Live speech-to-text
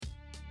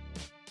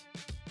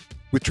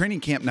With training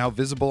camp now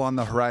visible on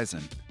the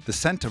horizon, the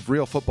scent of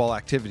real football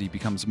activity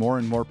becomes more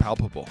and more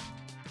palpable.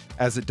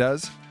 As it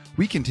does,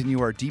 we continue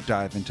our deep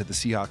dive into the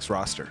Seahawks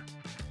roster.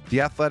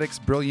 The Athletic's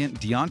brilliant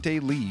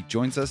Deontay Lee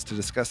joins us to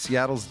discuss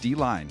Seattle's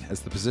D-line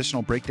as the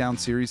positional breakdown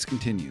series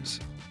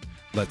continues.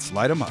 Let's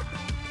light 'em up.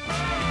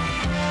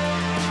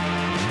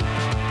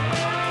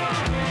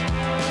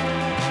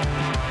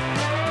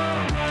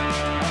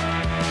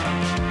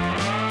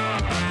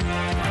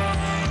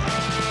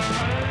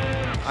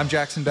 I'm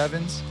Jackson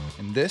Bevins,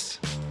 and this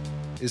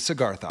is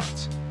Cigar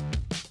Thoughts.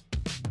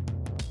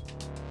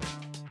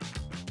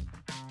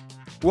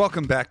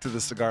 Welcome back to the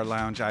Cigar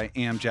Lounge. I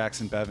am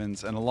Jackson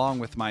Bevins, and along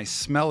with my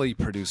smelly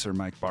producer,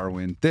 Mike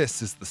Barwin,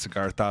 this is the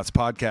Cigar Thoughts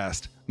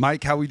podcast.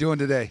 Mike, how we doing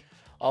today?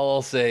 All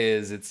I'll say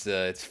is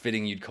it's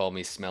fitting you'd call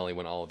me smelly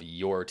when all of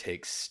your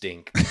takes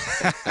stink.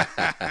 But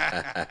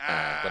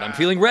I'm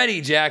feeling ready,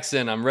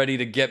 Jackson. I'm ready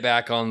to get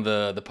back on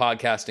the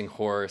podcasting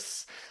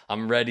horse.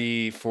 I'm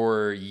ready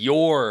for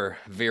your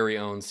very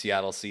own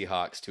Seattle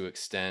Seahawks to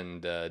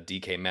extend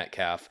DK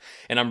Metcalf.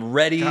 And I'm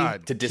ready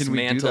to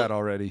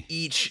dismantle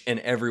each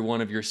and every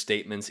one of your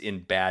statements in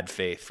bad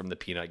faith from the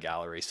peanut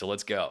gallery. So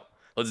let's go.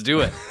 Let's do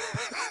it.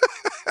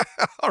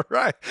 All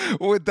right.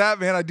 Well, with that,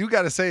 man, I do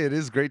got to say it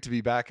is great to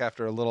be back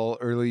after a little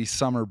early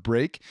summer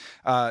break.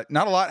 Not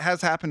a lot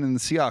has happened in the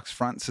Seahawks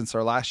front since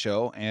our last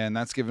show, and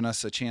that's given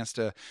us a chance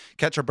to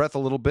catch our breath a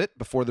little bit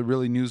before the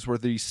really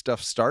newsworthy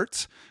stuff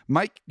starts.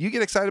 Mike, you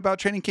get excited about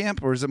training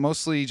camp, or is it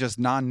mostly just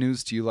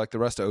non-news to you like the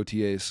rest of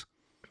OTAs?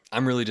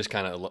 I'm really just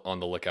kind of on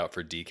the lookout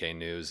for DK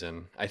news,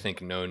 and I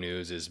think no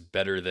news is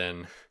better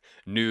than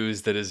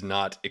news that is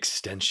not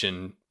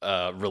extension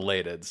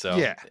related. So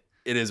yeah.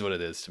 It is what it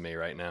is to me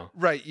right now.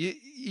 Right.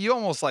 You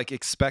almost like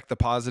expect the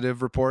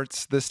positive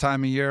reports this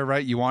time of year,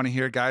 right? You want to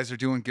hear guys are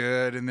doing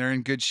good and they're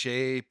in good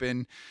shape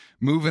and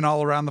moving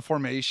all around the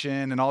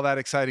formation and all that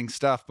exciting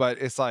stuff. But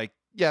it's like,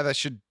 yeah, that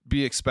should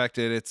be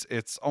expected.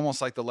 It's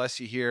almost like the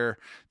less you hear,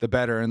 the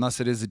better, unless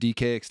it is a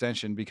DK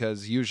extension,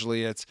 because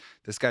usually it's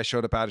this guy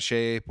showed up out of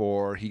shape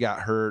or he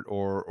got hurt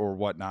or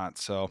whatnot.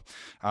 So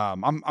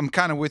I'm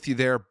kind of with you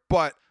there,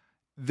 but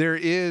there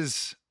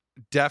is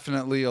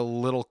definitely a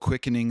little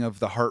quickening of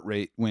the heart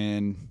rate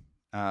when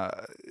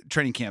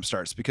training camp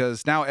starts,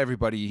 because now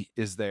everybody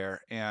is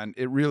there and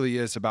it really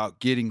is about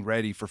getting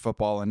ready for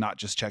football and not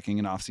just checking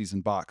an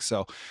off-season box.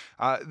 So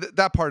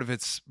that part of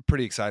it's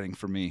pretty exciting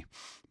for me,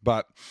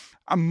 but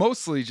I'm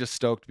mostly just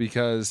stoked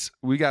because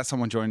we got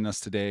someone joining us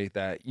today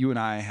that you and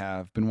I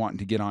have been wanting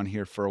to get on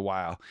here for a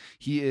while.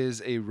 He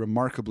is a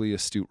remarkably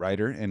astute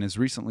writer and has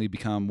recently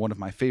become one of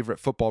my favorite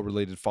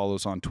football-related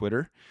follows on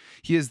Twitter.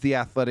 He is the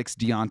Athletic's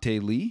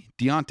Deontay Lee.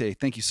 Deontay,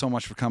 thank you so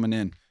much for coming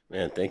in.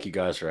 Man, thank you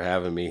guys for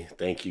having me.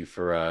 Thank you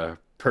for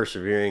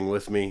persevering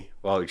with me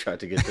while we tried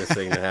to get this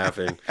thing to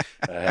happen.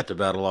 I had to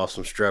battle off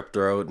some strep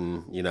throat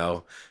and,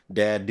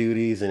 dad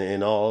duties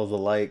and all of the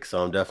like.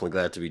 So I'm definitely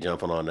glad to be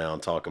jumping on now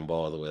and talking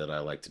ball the way that I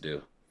like to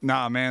do.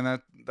 Nah,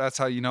 man, that's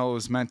how you know it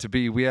was meant to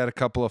be. We had a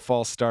couple of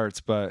false starts,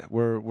 but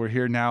we're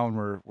here now and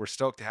we're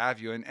stoked to have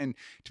you. And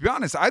to be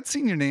honest, I'd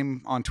seen your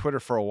name on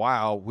Twitter for a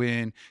while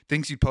when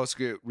things you'd post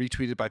get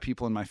retweeted by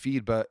people in my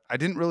feed, but I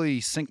didn't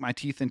really sink my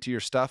teeth into your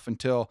stuff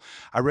until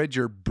I read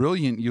your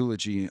brilliant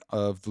eulogy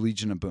of the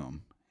Legion of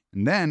Boom.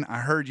 And then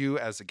I heard you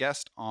as a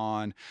guest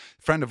on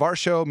a friend of our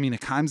show, Mina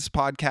Kimes'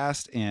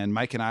 podcast, and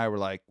Mike and I were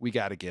like, we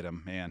got to get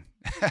him, man.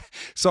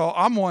 So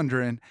I'm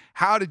wondering,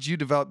 how did you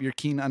develop your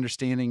keen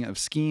understanding of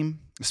scheme,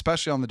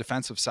 especially on the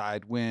defensive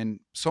side, when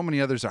so many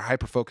others are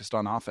hyper-focused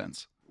on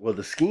offense? Well,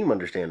 the scheme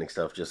understanding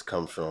stuff just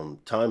comes from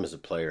time as a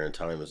player and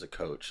time as a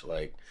coach.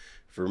 Like,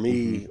 for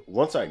me,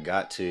 once I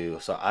got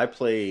so I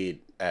played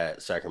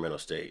at Sacramento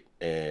State,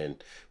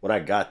 and when I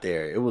got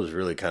there, it was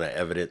really kind of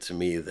evident to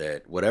me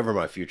that whatever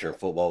my future in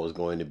football was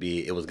going to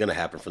be, it was going to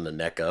happen from the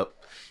neck up.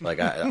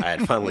 Like I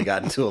had finally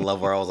gotten to a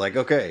level where I was like,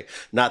 okay,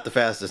 not the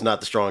fastest,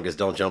 not the strongest,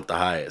 don't jump the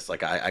highest.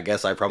 Like I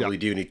guess I probably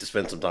do need to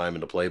spend some time in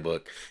the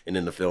playbook and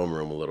in the film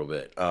room a little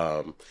bit.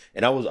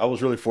 And I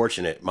was really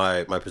fortunate.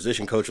 My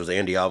position coach was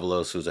Andy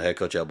Avalos, who's a head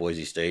coach at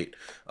Boise State.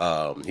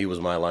 He was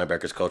my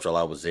linebackers coach while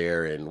I was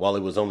there, and while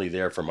he was only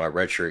there for my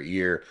redshirt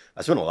year,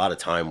 I spent a lot of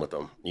time with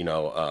him,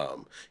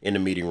 in the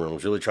meeting rooms,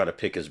 really try to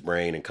pick his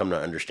brain and come to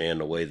understand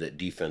the way that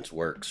defense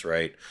works,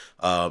 right?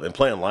 And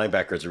playing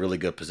linebacker is a really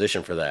good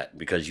position for that,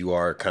 because you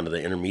are kind of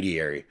the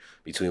intermediary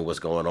between what's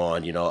going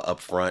on, up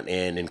front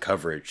and in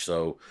coverage.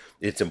 So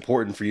it's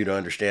important for you to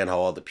understand how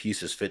all the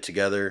pieces fit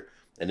together.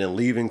 And then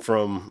leaving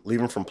from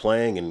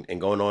playing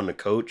and going on to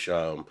coach,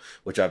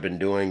 which I've been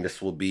doing. It's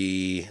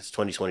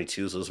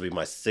 2022, so this will be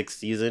my 6th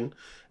season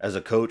as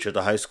a coach at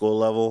the high school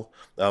level.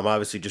 I'm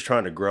obviously just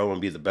trying to grow and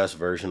be the best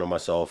version of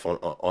myself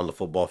on the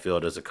football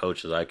field as a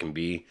coach as I can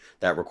be.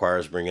 That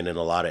requires bringing in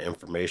a lot of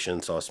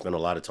information, so I spend a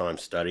lot of time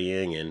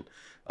studying. And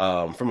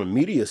from a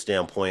media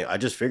standpoint, I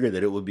just figured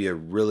that it would be a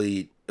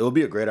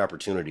great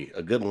opportunity,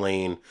 a good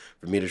lane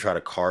for me to try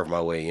to carve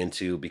my way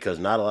into, because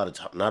not a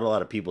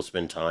lot of people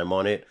spend time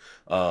on it.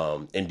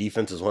 And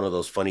defense is one of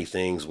those funny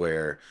things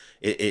where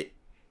it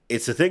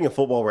it's a thing in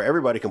football where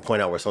everybody can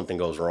point out where something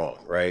goes wrong,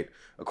 right?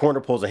 A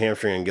corner pulls a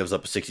hamstring and gives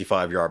up a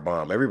 65-yard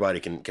bomb. Everybody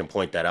can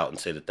point that out and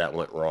say that that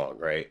went wrong,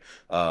 right?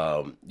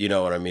 You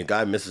know what I mean?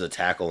 Guy misses a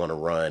tackle on a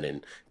run,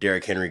 and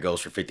Derrick Henry goes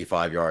for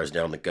 55 yards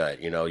down the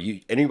gut. You know,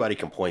 anybody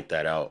can point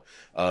that out,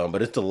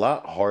 but it's a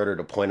lot harder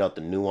to point out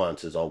the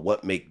nuances on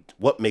what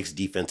makes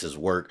defenses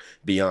work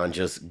beyond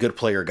just good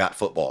player got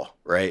football,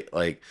 right?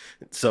 Like,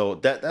 so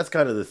that's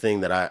kind of the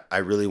thing that I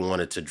really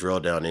wanted to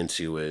drill down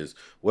into is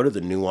what are the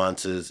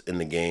nuances in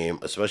the game,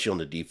 especially on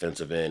the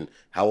defensive end,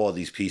 how all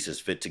these pieces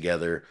fit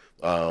together.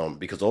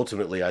 Because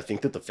ultimately, I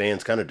think that the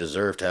fans kind of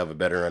deserve to have a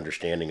better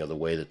understanding of the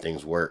way that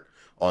things work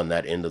on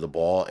that end of the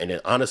ball. And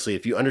honestly,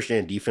 if you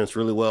understand defense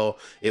really well,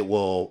 it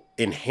will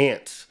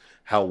enhance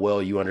how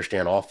well you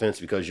understand offense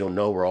because you'll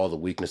know where all the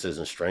weaknesses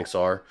and strengths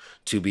are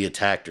to be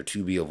attacked or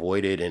to be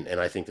avoided. And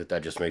I think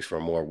that just makes for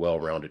a more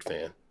well-rounded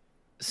fan.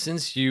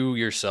 Since you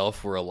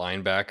yourself were a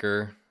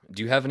linebacker,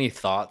 do you have any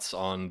thoughts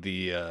on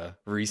the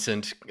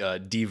recent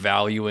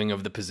devaluing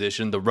of the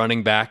position, the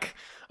running back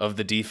of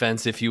the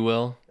defense, if you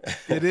will?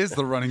 It is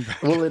the running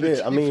back. Well, it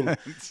is. I mean,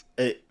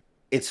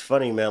 it's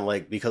funny, man,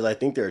 like, because I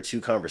think there are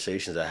two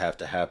conversations that have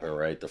to happen,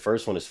 right? The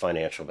first one is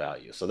financial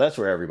value. So that's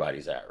where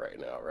everybody's at right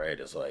now, right?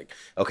 It's like,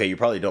 okay, you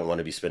probably don't want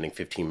to be spending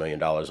 $15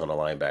 million on a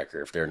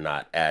linebacker if they're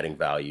not adding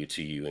value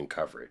to you in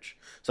coverage.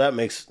 So that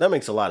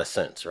makes a lot of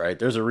sense, right?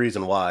 There's a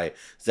reason why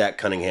Zach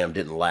Cunningham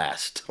didn't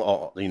last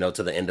to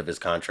the end of his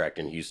contract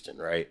in Houston,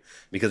 right?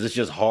 Because it's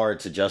just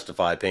hard to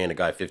justify paying a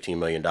guy $15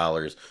 million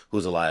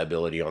who's a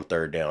liability on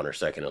third down or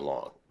second and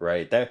long.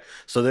 Right.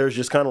 So there's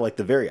just kind of like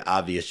the very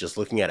obvious, just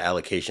looking at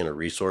allocation of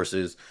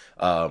resources.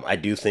 I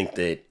do think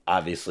that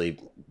obviously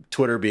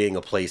Twitter being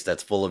a place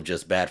that's full of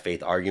just bad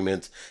faith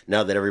arguments,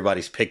 now that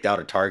everybody's picked out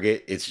a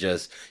target, it's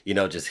just,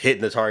 just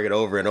hitting the target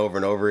over and over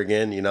and over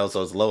again,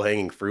 so it's low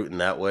hanging fruit in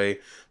that way.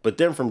 But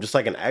then from just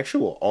like an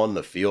actual on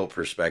the field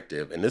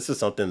perspective, and this is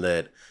something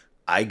that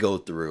I go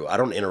through, I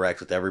don't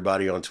interact with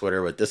everybody on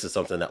Twitter, but this is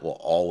something that will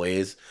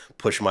always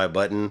push my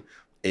button.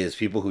 Is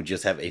people who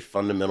just have a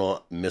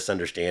fundamental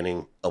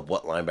misunderstanding of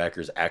what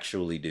linebackers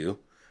actually do.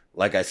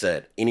 Like I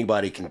said,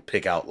 anybody can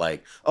pick out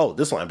like, oh,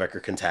 this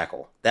linebacker can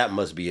tackle. That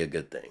must be a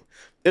good thing.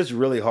 It's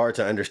really hard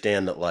to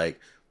understand that,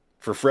 like,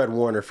 for Fred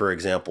Warner, for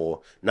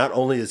example, not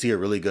only is he a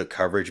really good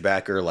coverage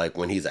backer, like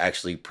when he's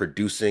actually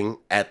producing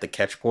at the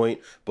catch point,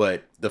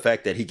 but the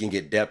fact that he can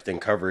get depth in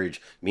coverage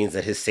means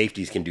that his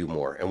safeties can do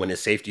more. And when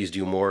his safeties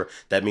do more,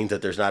 that means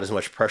that there's not as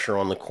much pressure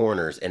on the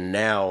corners. And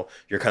now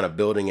you're kind of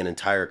building an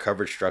entire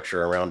coverage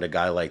structure around a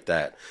guy like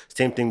that.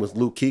 Same thing with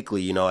Luke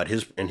Kuechly,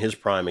 in his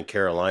prime in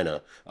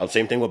Carolina.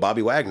 Same thing with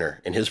Bobby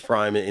Wagner in his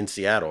prime in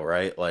Seattle,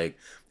 right? Like,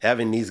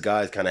 having these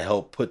guys kind of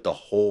help put the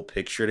whole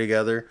picture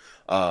together.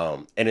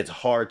 And it's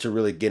hard to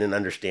really get an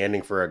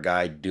understanding for a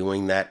guy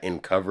doing that in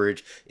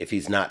coverage if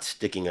he's not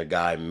sticking a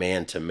guy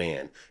man to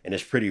man. And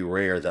it's pretty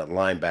rare that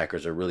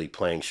linebackers are really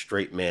playing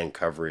straight man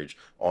coverage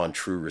on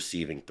true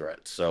receiving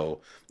threats. So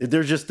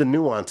there's just the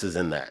nuances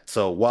in that.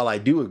 So while I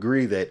do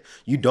agree that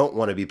you don't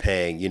want to be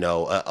paying,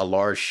 a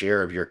large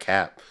share of your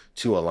cap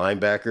to a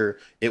linebacker,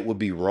 it would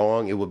be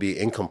wrong. It would be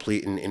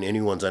incomplete in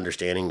anyone's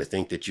understanding to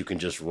think that you can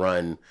just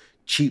run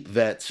cheap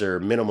vets or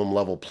minimum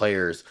level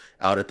players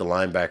out at the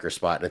linebacker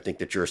spot and I think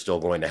that you're still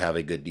going to have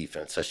a good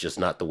defense. That's just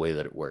not the way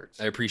that it works.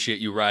 I appreciate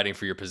you riding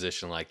for your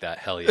position like that.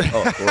 Hell yeah.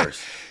 Oh, of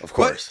course. Of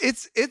course.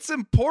 But it's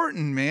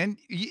important, man.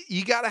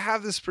 You got to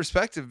have this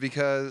perspective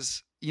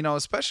because,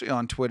 especially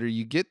on Twitter,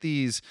 you get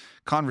these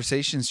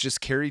conversations just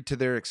carried to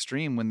their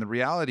extreme when the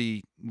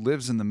reality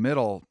lives in the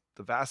middle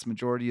the vast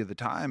majority of the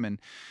time.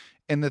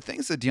 And the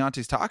things that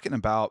Deontay's talking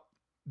about,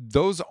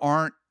 those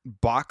aren't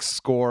box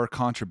score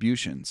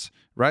contributions,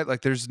 right?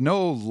 Like there's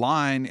no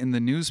line in the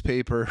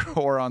newspaper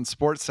or on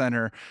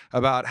SportsCenter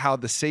about how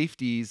the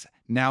safeties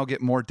now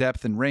get more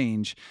depth and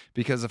range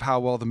because of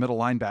how well the middle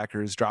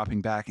linebacker is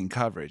dropping back in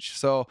coverage.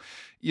 So,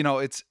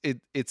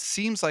 it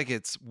seems like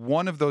it's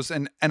one of those,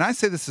 and I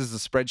say this as a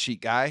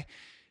spreadsheet guy,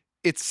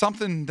 it's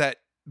something that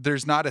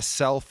there's not a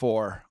cell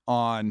for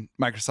on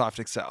Microsoft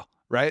Excel.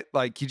 Right?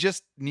 Like you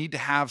just need to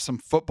have some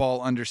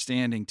football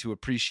understanding to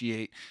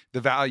appreciate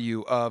the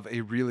value of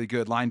a really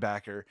good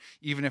linebacker,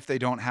 even if they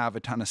don't have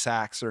a ton of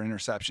sacks or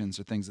interceptions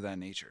or things of that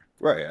nature.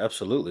 Right.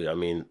 Absolutely. I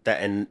mean,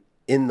 that, and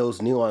in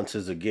those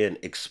nuances, again,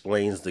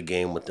 explains the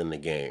game within the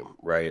game,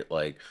 right?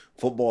 Like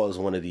football is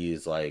one of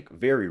these like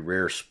very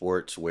rare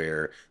sports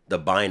where the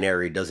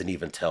binary doesn't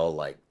even tell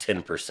like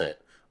 10%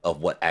 of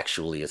what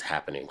actually is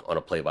happening on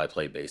a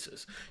play-by-play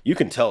basis. You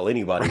can tell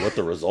anybody what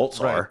the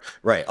results are.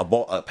 Right.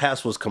 A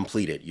pass was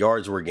completed,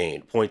 yards were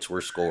gained, points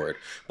were scored.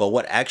 But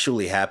what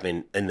actually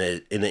happened in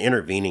the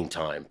intervening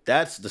time,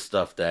 that's the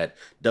stuff that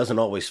doesn't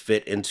always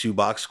fit into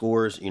box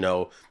scores.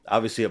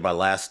 Obviously at my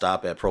last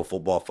stop at Pro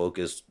Football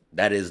Focus,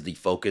 that is the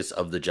focus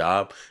of the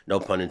job,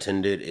 no pun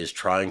intended, is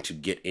trying to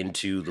get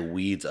into the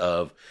weeds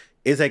of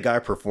is a guy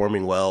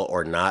performing well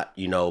or not,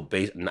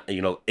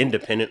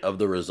 independent of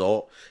the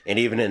result. And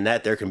even in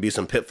that, there can be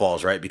some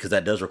pitfalls, right? Because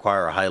that does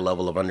require a high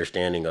level of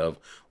understanding of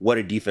what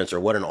a defense or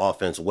what an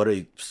offense, what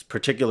a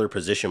particular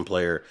position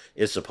player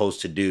is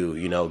supposed to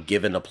do,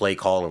 given the play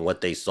call and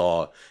what they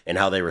saw and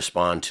how they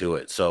respond to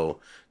it. So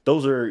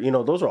those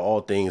are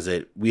all things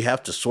that we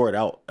have to sort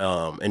out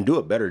and do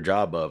a better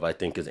job of, I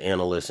think, as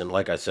analysts. And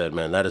like I said,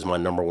 man, that is my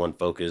number one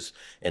focus.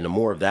 And the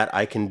more of that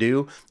I can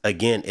do,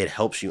 again, it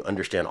helps you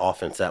understand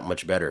offense that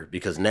much better.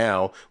 Because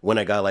now when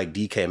a guy like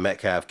DK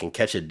Metcalf can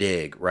catch a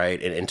dig,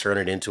 right, and turn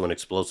it into an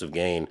explosive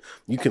gain,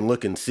 you can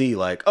look and see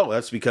like, oh,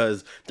 that's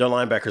because their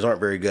linebackers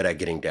aren't very good at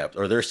getting depth,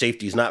 or their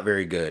safety's not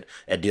very good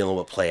at dealing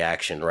with play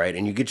action, right?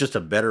 And you get just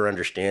a better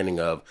understanding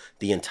of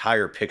the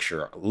entire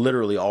picture,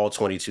 literally all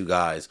 22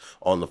 guys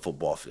on the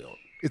football field.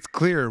 It's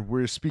clear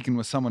we're speaking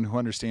with someone who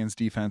understands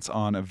defense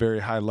on a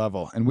very high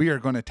level, and we are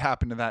going to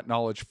tap into that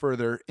knowledge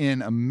further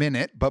in a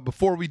minute. But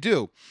before we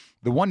do,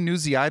 the one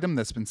newsy item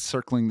that's been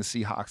circling the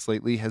Seahawks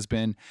lately has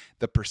been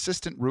the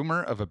persistent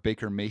rumor of a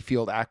Baker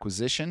Mayfield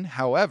acquisition.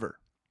 However,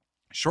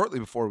 shortly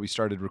before we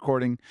started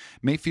recording,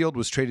 Mayfield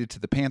was traded to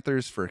the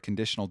Panthers for a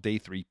conditional day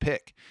 3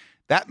 pick.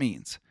 That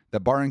means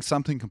that barring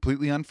something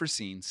completely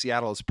unforeseen,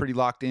 Seattle is pretty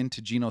locked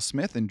into Geno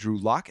Smith and Drew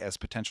Lock as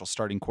potential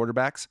starting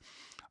quarterbacks.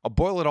 I'll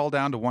boil it all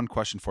down to one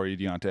question for you,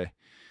 Deontay.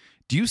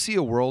 Do you see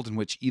a world in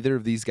which either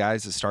of these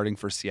guys is starting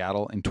for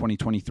Seattle in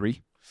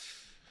 2023?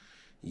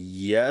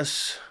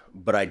 Yes,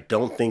 but I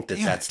don't think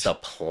that's the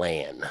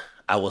plan.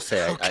 I will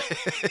say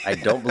I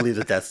don't believe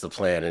that that's the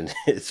plan. And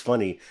it's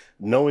funny,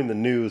 knowing the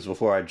news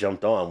before I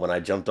jumped on, when I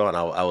jumped on,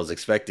 I was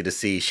expected to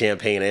see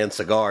champagne and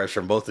cigars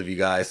from both of you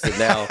guys. So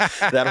now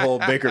that whole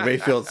Baker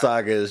Mayfield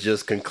saga is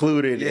just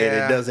concluded, and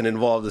it doesn't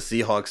involve the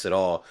Seahawks at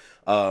all.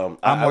 I'm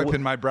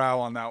wiping my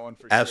brow on that one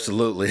for sure.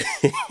 Absolutely.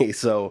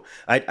 So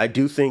I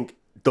do think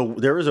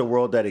there is a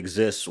world that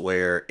exists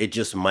where it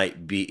just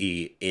might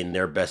be in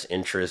their best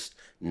interest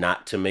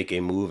not to make a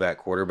move at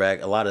quarterback.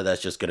 A lot of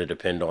that's just going to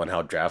depend on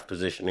how draft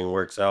positioning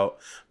works out,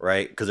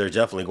 right? Because there's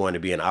definitely going to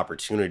be an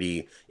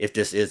opportunity if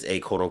this is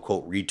a quote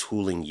unquote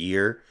retooling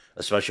year,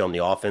 especially on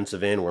the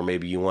offensive end, where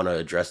maybe you want to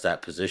address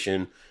that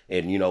position.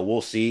 And,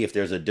 we'll see if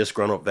there's a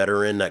disgruntled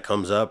veteran that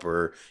comes up,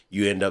 or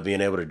you end up being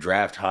able to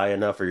draft high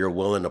enough, or you're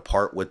willing to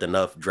part with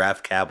enough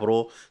draft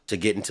capital to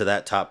get into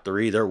that top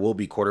 3. There will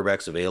be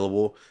quarterbacks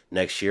available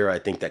next year, I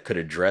think, that could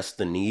address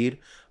the need.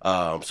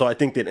 So I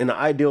think that in an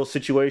ideal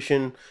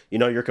situation,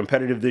 you're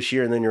competitive this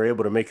year and then you're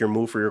able to make your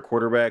move for your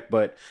quarterback.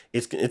 But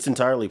it's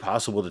entirely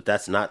possible that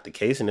that's not the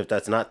case. And if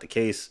that's not the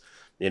case,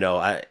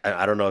 I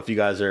don't know if you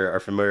guys are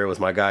familiar with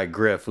my guy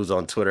Griff, who's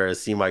on Twitter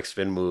as C Mike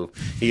Spin Move.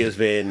 He has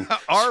been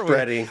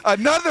spreading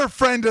another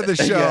friend of the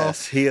show.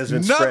 Yes, he has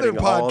been spreading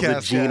all the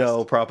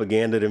Geno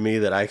propaganda to me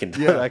that I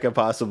can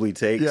possibly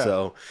take. Yeah.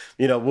 So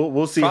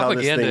we'll see how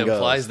this thing goes. Propaganda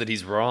implies that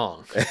he's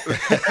wrong.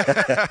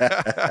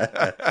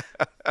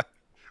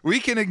 We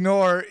can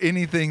ignore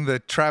anything the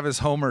Travis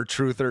Homer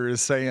truther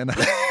is saying.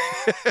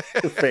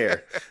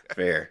 Fair.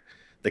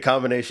 The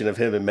combination of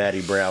him and Matty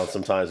Brown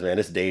sometimes, man,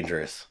 it's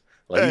dangerous.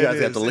 Like, you guys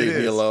have to leave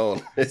me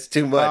alone. It's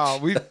too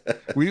much.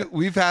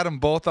 We've had them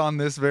both on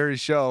this very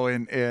show,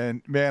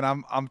 and man,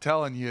 I'm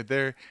telling you,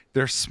 they're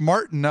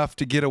smart enough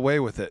to get away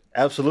with it.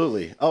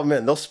 Absolutely. Oh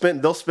man, they'll spin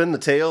the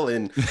tail,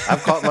 and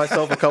I've caught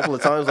myself a couple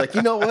of times like,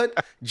 you know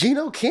what,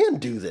 Geno can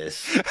do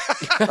this.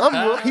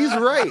 He's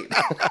right.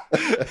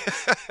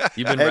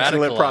 You've been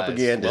excellent radicalized.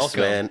 propagandist,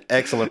 man.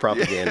 Excellent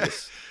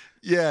propagandist.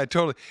 Yeah,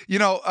 totally.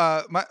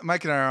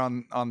 Mike and I are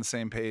on the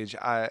same page.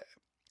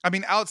 I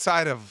mean,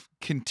 outside of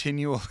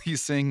continually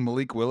seeing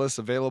Malik Willis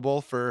available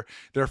for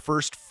their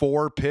first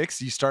 4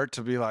 picks, you start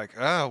to be like,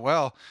 oh,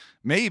 well,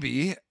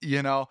 maybe,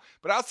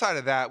 But outside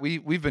of that,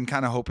 we've been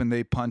kind of hoping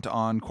they punt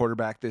on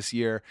quarterback this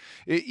year.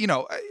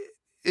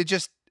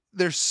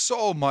 There's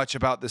so much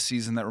about this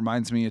season that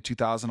reminds me of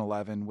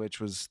 2011,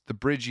 which was the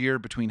bridge year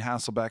between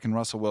Hasselbeck and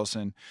Russell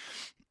Wilson,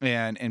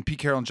 and Pete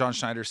Carroll and John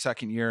Schneider's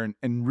second year,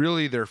 and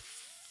really their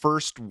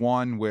first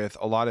one with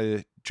a lot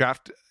of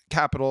draft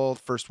capital,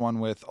 first one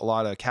with a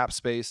lot of cap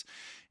space,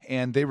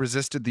 and they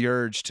resisted the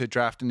urge to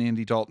draft an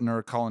Andy Dalton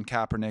or Colin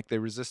Kaepernick. They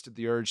resisted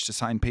the urge to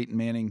sign Peyton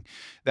Manning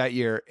that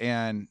year,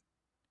 and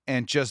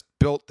just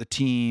built the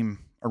team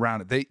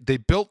around it. They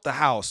built the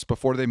house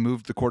before they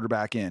moved the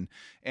quarterback in,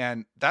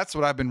 and that's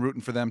what I've been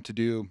rooting for them to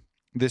do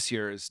this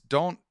year. Is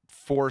don't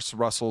force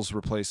Russell's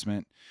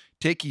replacement.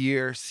 Take a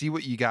year, see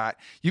what you got.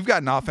 You've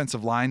got an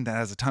offensive line that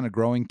has a ton of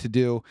growing to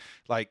do.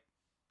 Like,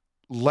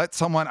 let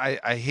someone,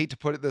 I hate to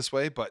put it this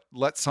way, but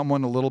let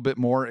someone a little bit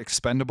more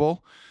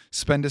expendable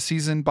spend a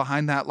season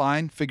behind that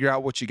line, figure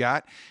out what you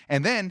got.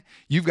 And then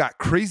you've got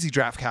crazy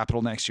draft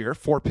capital next year,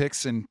 4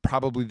 picks in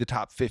probably the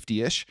top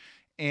 50-ish,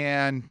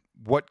 and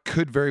what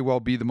could very well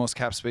be the most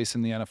cap space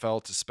in the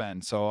NFL to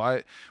spend.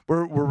 So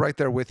we're right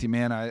there with you,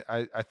 man.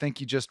 I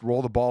think you just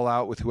roll the ball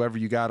out with whoever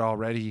you got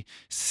already,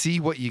 see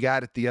what you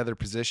got at the other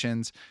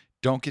positions.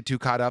 Don't get too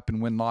caught up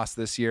in win-loss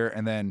this year,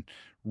 and then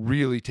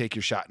really take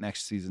your shot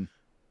next season.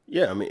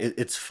 Yeah, I mean,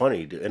 it's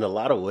funny in a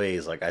lot of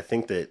ways. Like, I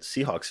think that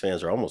Seahawks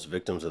fans are almost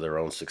victims of their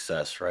own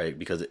success, right?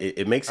 Because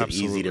it makes it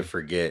easy to Absolutely.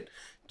 forget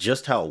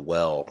just how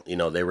well,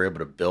 they were able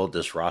to build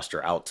this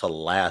roster out to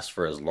last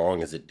for as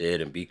long as it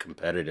did and be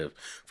competitive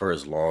for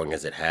as long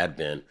as it had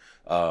been.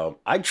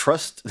 I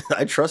trust,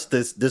 I trust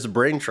this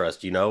brain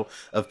trust,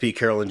 of Pete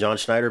Carroll and John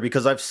Schneider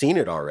because I've seen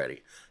it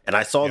already. And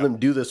I saw Yeah. them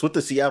do this with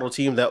the Seattle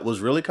team that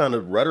was really kind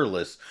of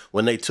rudderless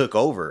when they took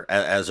over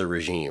as a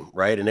regime,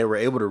 right? And they were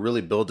able to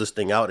really build this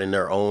thing out in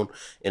their own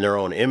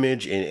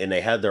image, and they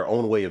had their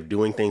own way of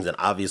doing things. And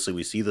obviously,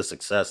 we see the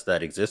success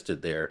that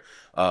existed there.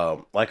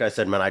 Like I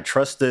said, man, I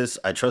trust this.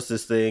 I trust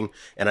this thing,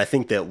 and I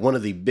think that one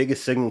of the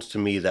biggest signals to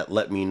me that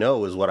let me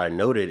know is what I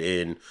noted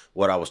in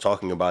what I was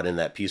talking about in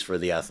that piece for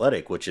The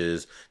Athletic, which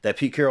is that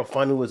Pete Carroll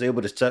finally was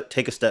able to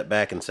take a step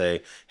back and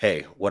say,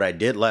 "Hey, what I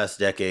did last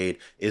decade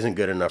isn't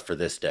good enough for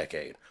this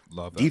decade."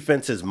 Love that.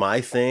 Defense is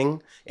my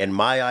thing, and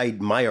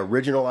my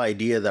original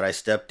idea that I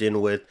stepped in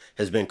with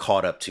has been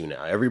caught up to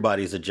now.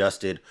 Everybody's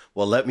adjusted.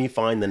 Well, let me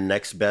find the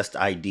next best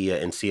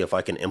idea and see if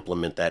I can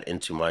implement that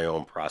into my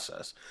own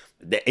process.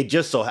 It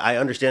just so I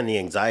understand the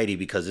anxiety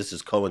because this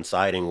is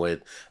coinciding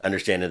with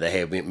understanding that,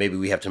 hey, maybe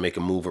we have to make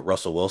a move with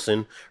Russell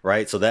Wilson,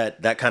 right? So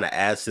that kind of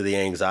adds to the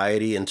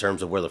anxiety in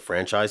terms of where the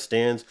franchise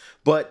stands,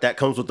 but that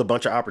comes with a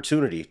bunch of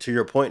opportunity. To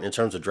your point, in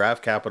terms of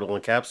draft capital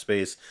and cap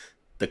space,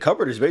 the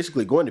cupboard is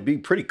basically going to be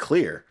pretty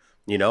clear.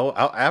 Yeah.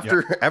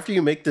 After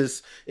you make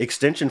this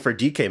extension for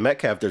DK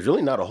Metcalf, there's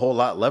really not a whole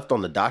lot left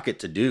on the docket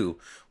to do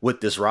with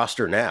this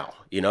roster now.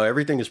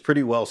 Everything is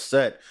pretty well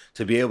set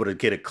to be able to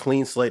get a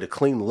clean slate, a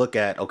clean look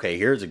at, okay,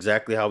 here's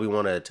exactly how we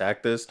want to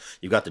attack this.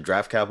 You've got the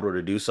draft capital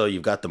to do so.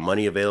 You've got the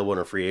money available in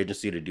a free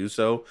agency to do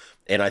so.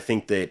 And I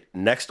think that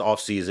next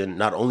offseason,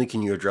 not only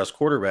can you address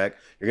quarterback,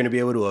 you're going to be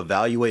able to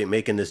evaluate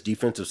making this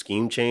defensive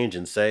scheme change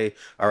and say,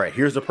 all right,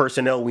 here's the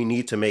personnel we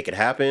need to make it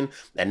happen.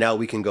 And now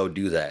we can go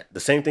do that. The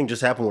same thing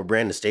just happened with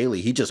Brandon Staley.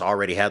 He just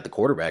already had the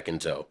quarterback in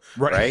tow,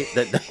 right?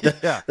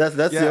 Yeah. That's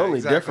Yeah, the only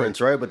exactly. difference,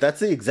 right? But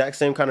that's the exact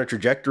same kind of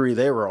trajectory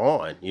they were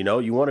on.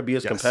 You want to be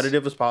as Yes.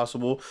 competitive as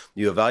possible.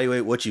 You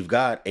evaluate what you've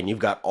got, and you've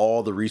got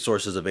all the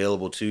resources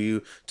available to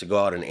you to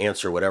go out and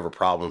answer whatever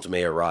problems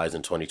may arise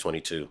in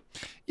 2022.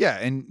 Yeah,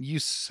 and you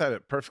said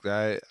it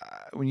perfectly.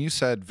 When you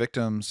said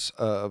victims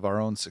of our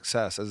own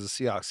success as a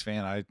Seahawks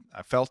fan,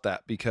 I felt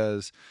that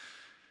because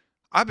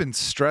I've been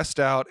stressed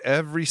out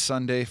every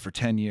Sunday for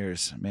 10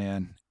 years,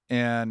 man.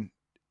 And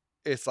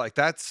it's like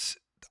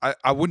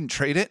I wouldn't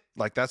trade it.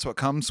 Like that's what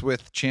comes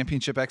with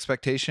championship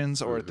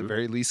expectations, or at the Mhm.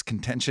 very least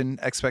contention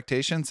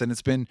expectations. And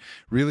it's been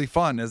really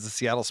fun as a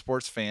Seattle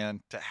sports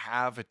fan to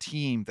have a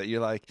team that you're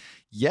like,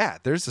 yeah,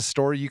 there's a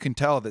story you can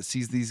tell that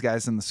sees these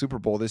guys in the Super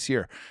Bowl this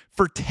year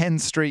for 10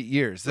 straight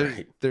years.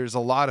 Right. There's a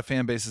lot of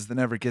fan bases that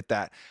never get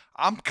that.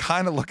 I'm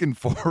kind of looking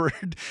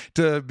forward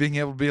to being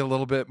able to be a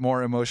little bit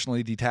more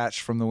emotionally detached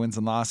from the wins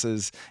and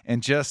losses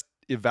and just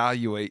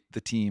evaluate the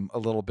team a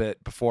little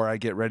bit before I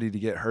get ready to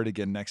get hurt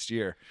again next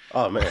year.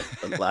 Oh man,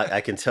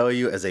 I can tell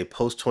you as a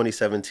post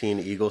 2017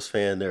 Eagles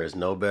fan, there is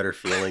no better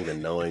feeling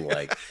than knowing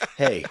like,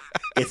 hey,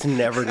 it's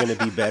never going to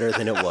be better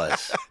than it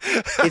was.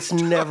 It's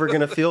never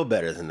going to feel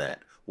better than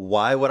that.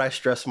 Why would I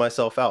stress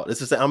myself out?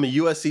 I'm a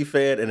USC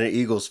fan and an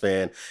Eagles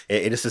fan,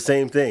 and it's the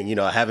same thing.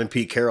 Having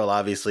Pete Carroll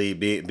obviously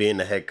being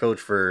the head coach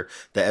for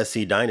the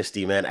SC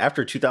Dynasty, man.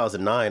 After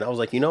 2009, I was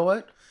like, you know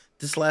what?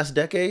 This last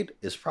decade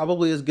is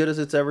probably as good as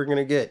it's ever going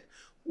to get.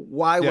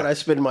 Why would Yeah. I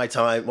spend my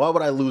time? Why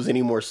would I lose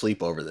any more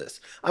sleep over this?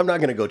 I'm not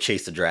going to go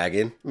chase the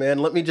dragon, man.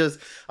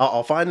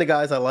 I'll find the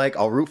guys I like.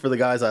 I'll root for the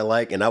guys I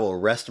like, and I will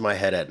rest my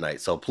head at night.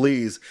 So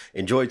please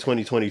enjoy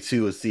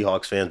 2022 as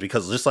Seahawks fans,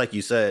 because just like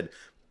you said,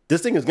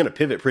 this thing is going to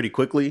pivot pretty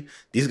quickly.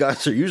 These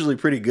guys are usually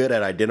pretty good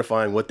at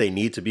identifying what they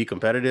need to be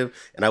competitive.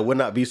 And I would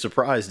not be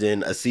surprised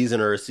in a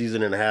season or a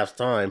season and a half's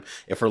time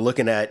if we're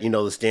looking at,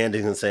 the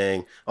standings and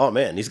saying, oh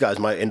man, these guys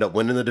might end up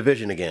winning the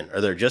division again,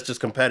 or they're just as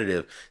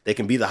competitive. They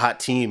can be the hot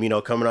team,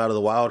 coming out of the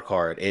wild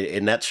card.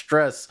 And that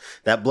stress,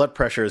 that blood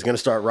pressure is going to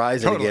start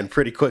rising Totally. again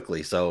pretty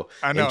quickly. So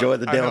I know enjoy it.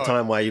 the I know it.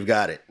 downtime while you've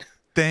got it.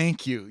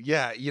 Thank you.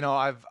 Yeah,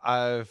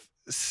 I've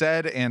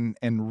said and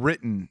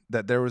written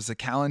that there was a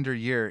calendar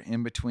year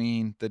in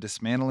between the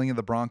dismantling of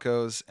the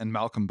Broncos and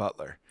Malcolm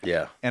Butler.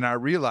 Yeah. And I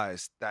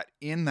realized that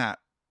in that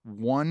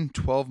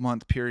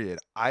 12-month period,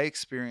 I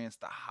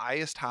experienced the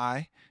highest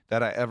high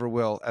that I ever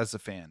will as a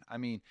fan. I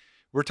mean,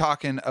 we're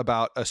talking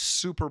about a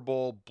Super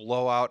Bowl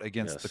blowout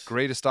against Yes. the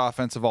greatest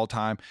offense of all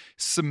time,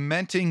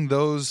 cementing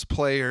those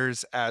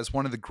players as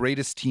one of the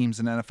greatest teams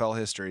in NFL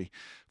history,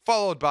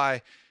 followed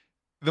by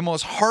the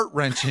most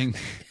heart-wrenching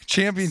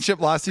championship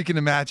loss you can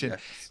imagine.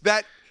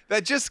 Yes.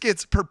 That just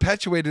gets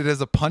perpetuated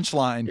as a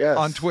punchline Yes.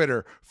 on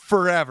Twitter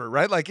forever,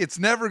 right? Like it's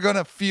never going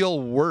to feel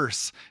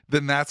worse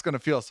than that's going to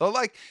feel. So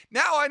like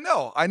now I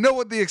know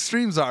what the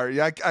extremes are.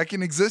 I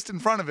can exist in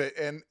front of it,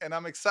 and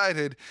I'm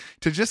excited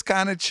to just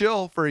kind of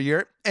chill for a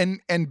year and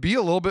be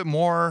a little bit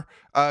more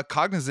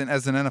cognizant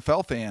as an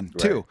NFL fan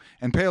too, Right.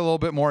 and pay a little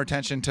bit more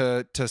attention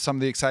to some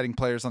of the exciting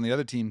players on the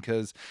other team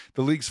because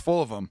the league's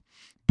full of them.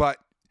 But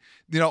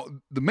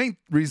the main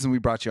reason we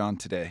brought you on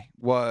today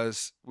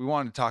was we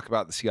wanted to talk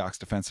about the Seahawks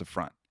defensive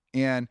front.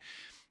 And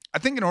I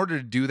think in order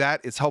to do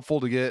that, it's helpful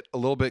to get a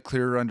little bit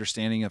clearer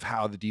understanding of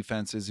how the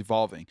defense is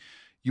evolving.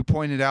 You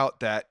pointed out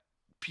that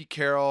Pete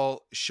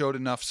Carroll showed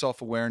enough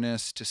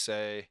self-awareness to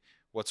say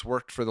what's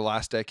worked for the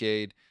last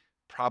decade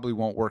probably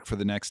won't work for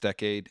the next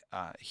decade.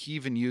 He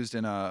even used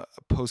in a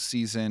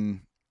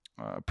postseason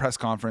press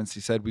conference, he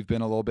said we've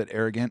been a little bit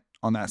arrogant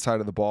on that side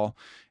of the ball.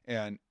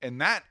 And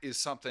that is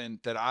something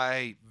that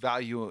I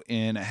value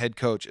in a head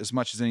coach as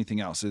much as anything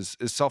else is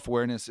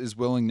self-awareness, is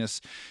willingness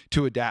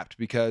to adapt,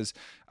 because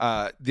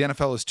the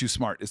NFL is too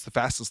smart. It's the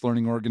fastest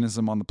learning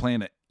organism on the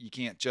planet. You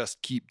can't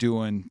just keep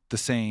doing the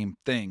same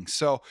thing.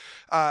 So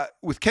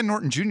with Ken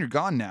Norton Jr.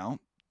 gone now,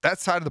 that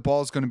side of the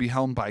ball is going to be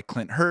helmed by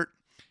Clint Hurt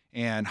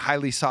and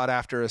highly sought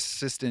after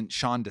assistant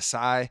Sean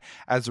Desai.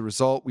 As a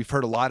result, we've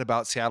heard a lot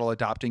about Seattle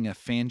adopting a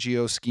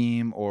Fangio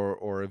scheme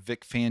or a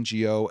Vic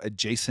Fangio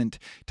adjacent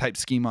type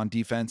scheme on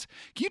defense.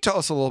 Can you tell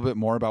us a little bit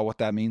more about what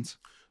that means?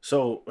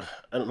 So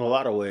in a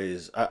lot of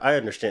ways, I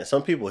understand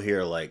some people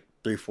hear like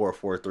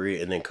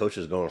 3-4-4-3, and then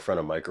coaches go in front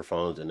of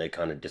microphones and they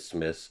kind of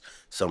dismiss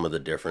some of the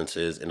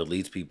differences, and it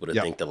leads people to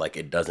think that like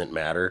it doesn't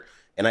matter.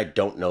 And I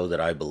don't know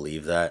that I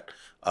believe that.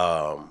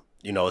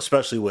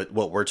 Especially with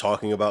what we're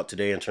talking about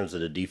today in terms of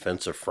the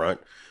defensive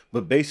front.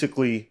 But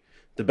basically,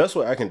 the best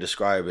way I can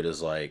describe it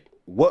is like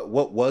what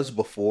was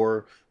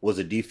before was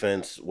a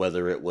defense,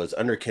 whether it was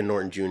under Ken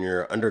Norton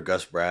Jr., under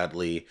Gus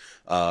Bradley,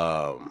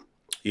 that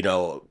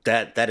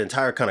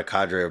entire kind of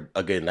cadre,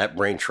 again, that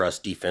brain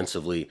trust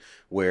defensively,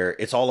 where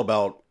it's all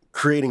about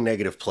creating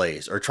negative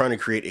plays or trying to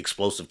create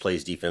explosive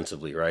plays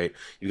defensively, right?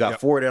 You got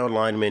 4 down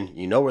linemen,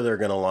 you know where they're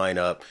going to line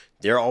up.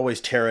 They're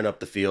always tearing up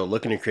the field,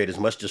 looking to create as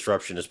much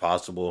disruption as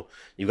possible.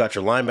 You got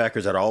your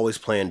linebackers that are always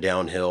playing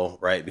downhill,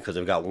 right? Because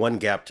they've got one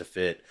gap to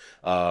fit.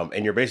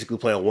 And you're basically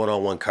playing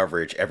one-on-one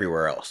coverage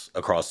everywhere else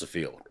across the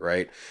field,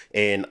 right?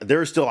 And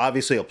there's still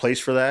obviously a place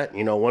for that.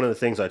 One of the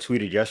things I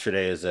tweeted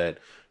yesterday is that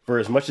for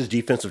as much as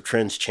defensive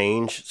trends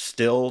change,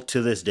 still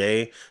to this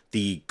day,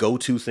 the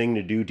go-to thing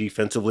to do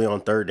defensively on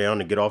third down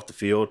to get off the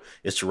field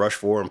is to rush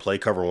 4 and play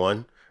cover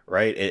 1,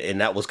 right? And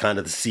that was kind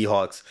of the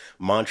Seahawks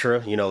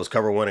mantra, it was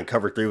cover 1 and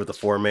cover 3 with a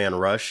 4-man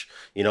rush,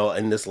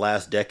 in this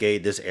last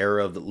decade, this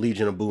era of the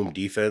Legion of Boom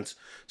defense.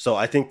 So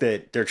I think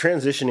that they're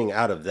transitioning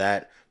out of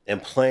that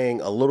and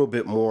playing a little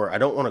bit more, I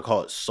don't want to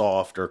call it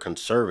soft or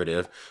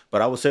conservative,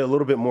 but I would say a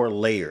little bit more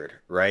layered,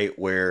 right?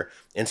 Where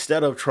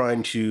instead of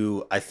trying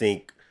to, I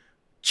think,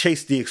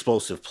 chase the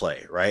explosive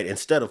play, right?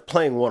 Instead of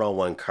playing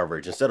one-on-one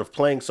coverage, instead of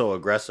playing so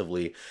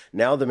aggressively,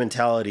 now the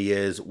mentality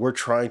is we're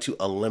trying to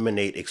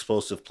eliminate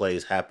explosive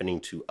plays happening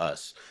to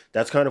us.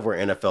 That's kind of where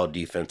NFL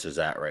defense is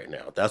at right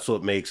now. That's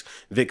what makes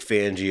Vic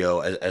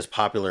Fangio as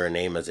popular a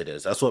name as it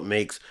is. That's what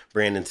makes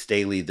Brandon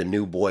Staley the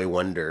new boy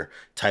wonder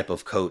type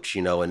of coach,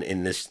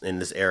 in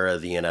this era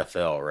of the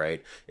NFL,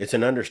 right? It's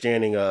an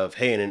understanding of,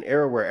 hey, in an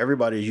era where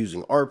everybody's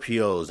using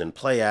RPOs and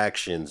play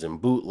actions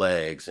and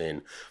bootlegs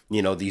and,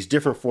 these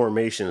different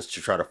formations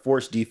to try to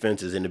force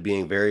defenses into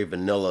being very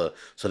vanilla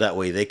so that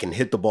way they can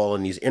hit the ball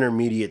in these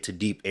intermediate to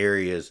deep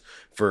areas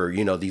for,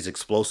 these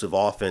explosive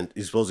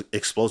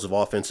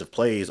offensive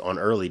plays on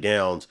early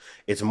downs.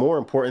 It's more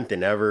important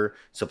than ever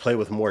to play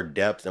with more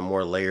depth and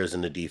more layers in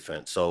the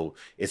defense. So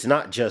it's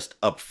not just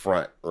up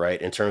front,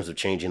 right, in terms of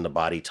changing the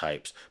body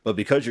types, but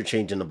because you're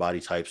changing the body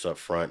types up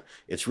front,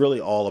 it's really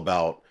all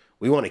about,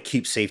 we want to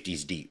keep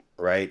safeties deep,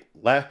 right?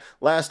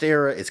 Last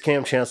era, it's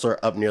Cam Chancellor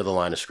up near the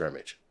line of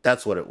scrimmage.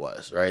 That's what it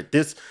was, right?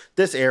 This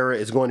era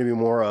is going to be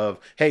more of,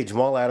 hey,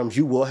 Jamal Adams,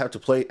 you will have to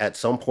play at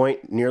some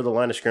point near the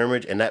line of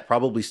scrimmage, and that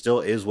probably still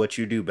is what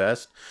you do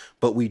best.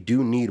 But we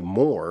do need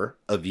more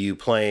of you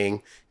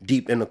playing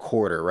deep in the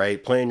quarter,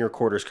 right? Playing your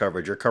quarters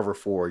coverage, your cover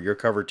 4, your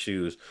cover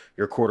 2s,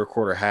 your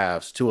quarter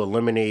halves to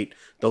eliminate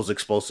those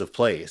explosive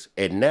plays.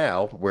 And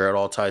now, where it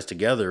all ties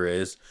together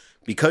is,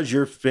 because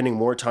you're spending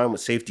more time with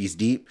safeties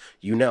deep,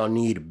 you now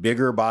need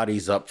bigger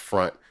bodies up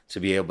front to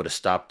be able to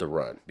stop the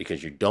run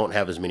because you don't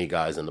have as many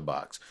guys in the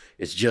box.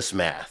 It's just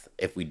math.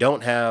 If we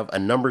don't have a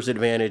numbers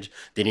advantage,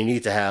 then you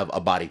need to have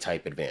a body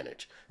type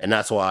advantage. And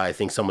that's why I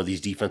think some of these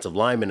defensive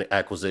lineman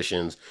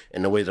acquisitions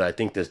and the way that I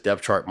think this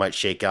depth chart might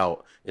shake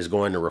out is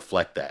going to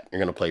reflect that. You're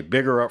going to play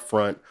bigger up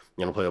front.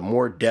 You're going to play with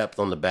more depth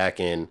on the back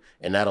end.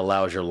 And that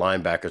allows your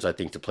linebackers, I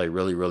think, to play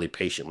really, really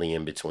patiently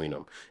in between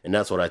them. And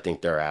that's what I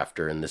think they're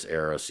after in this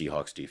era of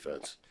Seahawks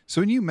defense. So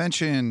when you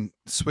mention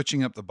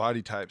switching up the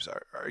body types,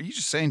 are you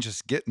just saying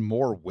just getting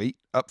more weight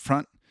up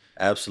front?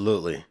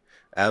 Absolutely.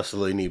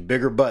 Absolutely need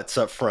bigger butts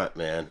up front,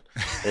 man.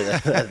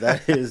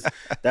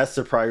 That's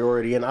the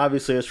priority, and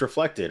obviously it's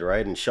reflected,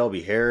 right? And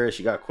Shelby Harris,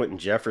 you got Quentin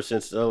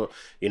Jefferson still,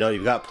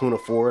 you've got Poona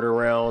Ford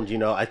around.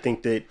 I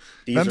think that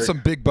these are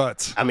some big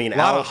butts. I mean, a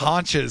lot of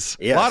haunches.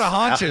 Yes, a lot of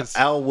haunches.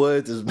 Al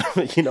Woods is,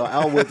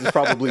 Al Woods is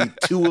probably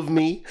 2 of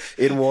me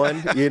in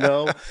one.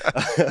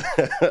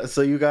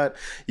 So you got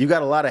a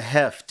lot of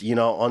heft,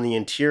 on the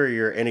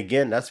interior, and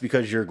again, that's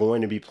because you're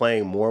going to be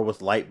playing more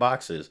with light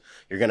boxes.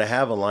 You're going to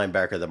have a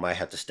linebacker that might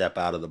have to step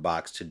out of the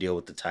box to deal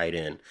with the tight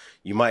end.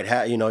 You might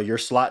have, your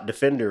slot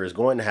defender is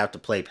going to have to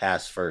play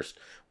pass first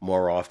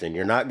more often.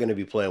 You're not going to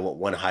be playing with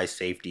one high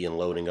safety and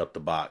loading up the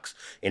box.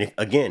 And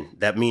again,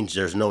 that means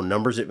there's no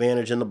numbers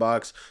advantage in the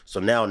box. So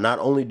now not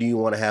only do you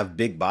want to have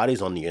big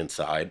bodies on the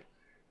inside,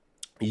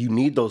 you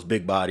need those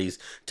big bodies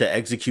to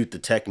execute the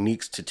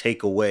techniques to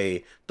take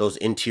away those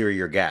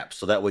interior gaps.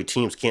 So that way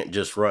teams can't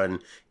just run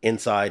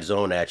inside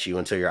zone at you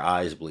until your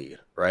eyes bleed,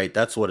 right?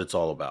 That's what it's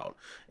all about.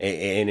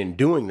 And in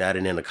doing that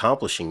and in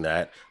accomplishing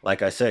that,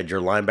 like I said,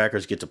 your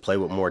linebackers get to play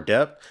with more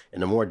depth,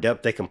 and the more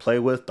depth they can play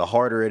with, the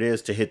harder it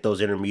is to hit those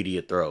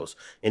intermediate throws.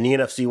 In the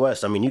NFC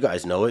West, I mean, you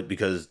guys know it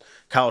because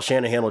Kyle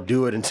Shanahan will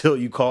do it until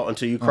you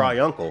cry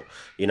uncle.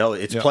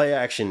 It's play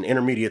action,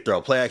 intermediate throw,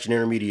 play action,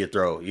 intermediate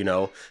throw.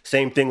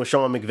 Same thing with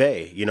Sean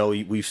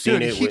McVay. We've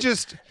seen it.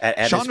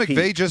 Sean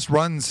McVay just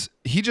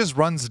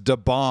runs the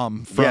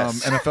bomb from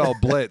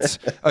NFL blitz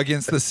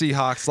against the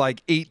Seahawks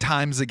like 8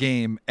 times a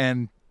game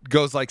and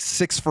goes like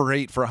 6 for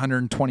 8 for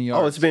 120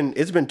 yards. Oh,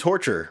 it's been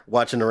torture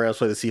watching the Rams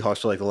play the Seahawks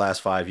for like the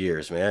last 5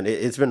 years, man.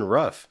 It's been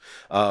rough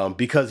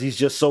because he's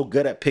just so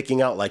good at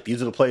picking out like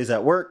these are the plays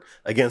that work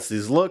against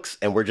these looks,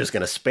 and we're just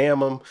going to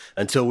spam them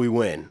until we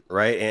win,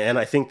 right? And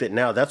I think that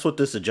now that's what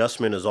this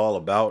adjustment is all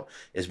about,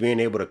 is being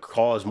able to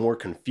cause more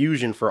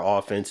confusion for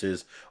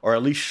offenses, or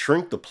at least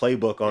shrink the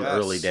playbook on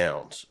early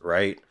downs,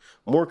 right?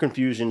 More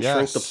confusion,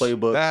 shrink the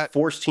playbook,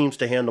 force teams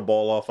to hand the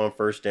ball off on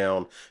first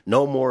down.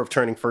 No more of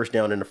turning first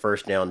down into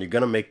first down. You're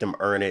going to make them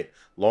earn it.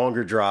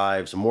 Longer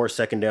drives, more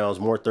second downs,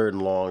 more third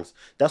and longs.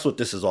 That's what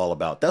this is all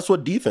about. That's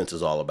what defense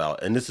is all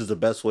about. And this is the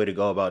best way to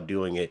go about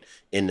doing it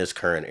in this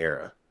current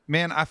era.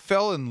 Man, I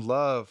fell in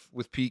love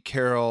with Pete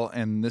Carroll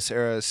and this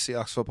era of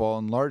Seahawks football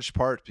in large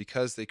part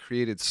because they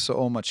created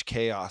so much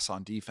chaos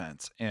on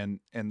defense. And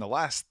in the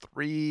last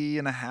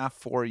 3.5,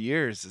 4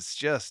 years,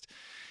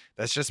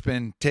 that's just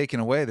been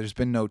taken away. There's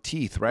been no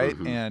teeth, right?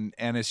 Mm-hmm.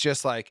 And it's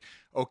just like,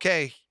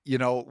 okay,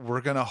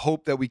 we're going to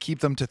hope that we keep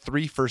them to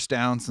 3 first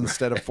downs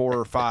instead of 4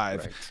 or 5.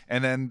 Right.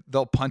 And then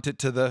they'll punt it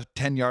to the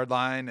 10-yard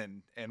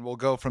line and we'll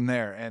go from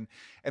there. And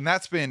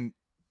that's been,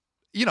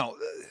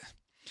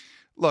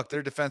 look,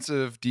 their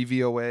defensive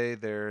DVOA,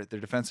 their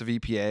defensive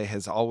EPA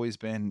has always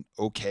been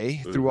okay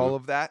through all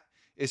of that.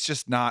 It's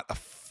just not a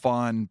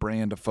fun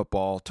brand of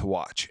football to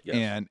watch.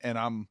 Yes. And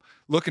I'm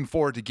looking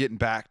forward to getting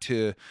back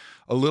to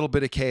a little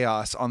bit of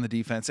chaos on the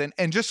defense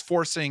and just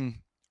forcing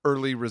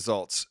early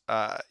results.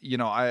 I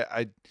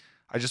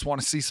just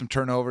want to see some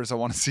turnovers. I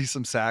want to see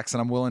some sacks,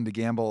 and I'm willing to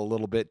gamble a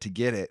little bit to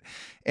get it.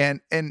 And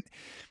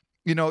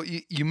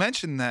you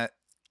mentioned that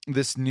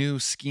this new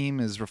scheme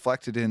is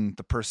reflected in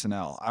the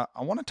personnel.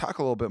 I want to talk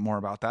a little bit more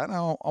about that. And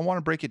I want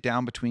to break it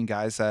down between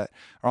guys that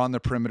are on the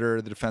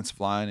perimeter, the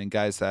defensive line, and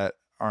guys that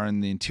are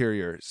in the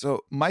interior.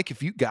 So, Mike,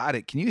 if you got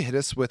it, can you hit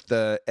us with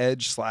the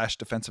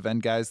edge/defensive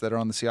end guys that are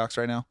on the Seahawks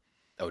right now?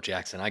 Oh,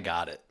 Jackson, I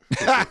got it.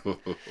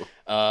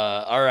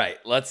 All right,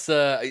 let's.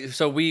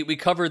 So we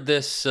covered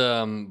this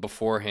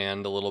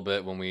beforehand a little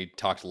bit when we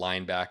talked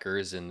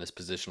linebackers in this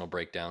positional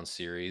breakdown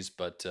series,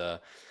 but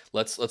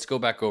let's go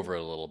back over it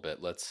a little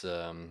bit. Let's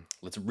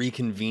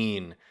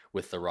reconvene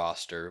with the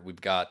roster. We've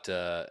got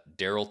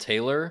Darrell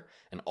Taylor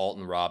and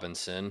Alton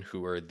Robinson,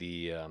 who are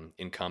the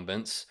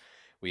incumbents.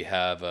 We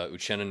have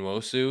Uchenna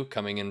Nwosu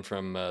coming in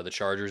from the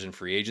Chargers in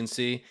free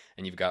agency,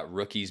 and you've got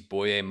rookies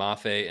Boye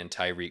Mafe and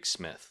Tyreek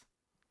Smith.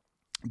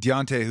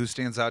 Deontay, who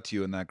stands out to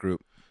you in that group?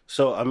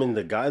 So, I mean,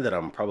 the guy that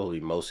I'm probably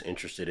most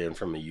interested in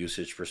from a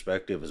usage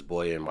perspective is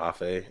Boye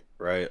Mafe,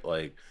 right?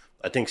 Like,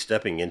 I think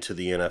stepping into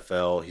the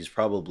NFL, he's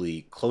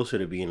probably closer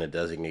to being a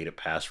designated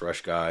pass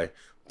rush guy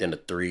than a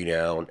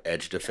 3-down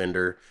edge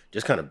defender,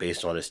 just kind of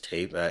based on his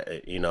tape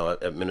at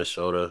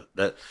Minnesota.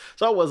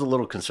 So I was a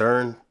little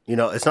concerned.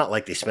 It's not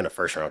like they spent a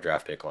first-round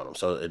draft pick on him.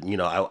 So,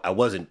 I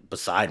wasn't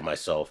beside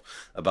myself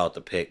about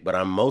the pick, but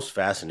I'm most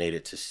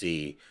fascinated to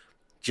see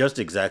just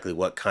exactly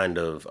what kind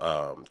of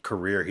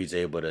career he's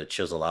able to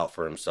chisel out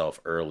for himself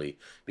early,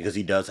 because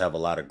he does have a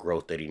lot of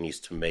growth that he needs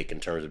to make in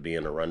terms of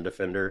being a run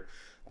defender.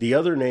 The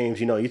other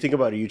names, you think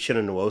about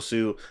Uchenna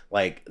Nwosu,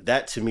 like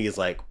that to me is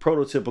like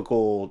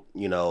prototypical,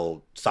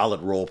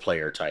 solid role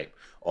player type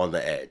on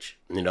the edge.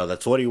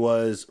 That's what he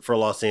was for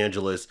Los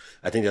Angeles.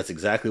 I think that's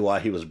exactly why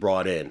he was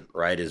brought in,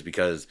 right? Is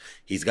because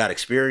he's got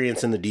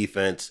experience in the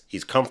defense.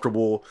 He's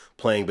comfortable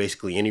playing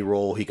basically any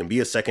role. He can be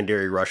a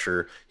secondary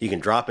rusher. He can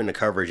drop into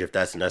coverage if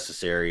that's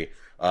necessary.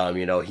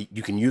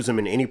 You can use him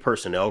in any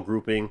personnel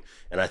grouping,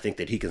 and I think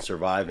that he can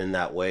survive in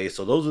that way.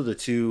 So those are the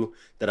two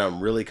that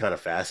I'm really kind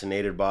of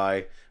fascinated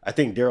by. I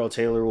think Darrell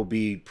Taylor will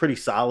be pretty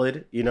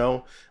solid,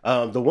 The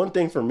one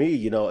thing for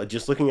me,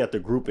 just looking at the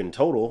group in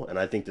total, and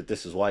I think that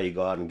this is why you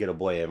go out and get a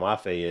Boye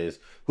Mafe, is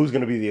who's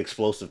going to be the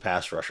explosive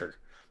pass rusher,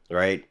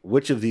 right?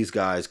 Which of these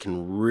guys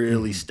can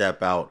really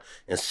step out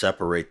and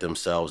separate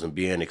themselves and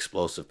be an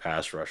explosive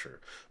pass rusher?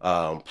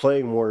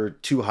 Playing more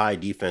too high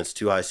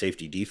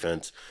safety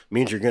defense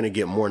means you're going to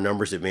get more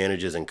numbers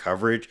advantages in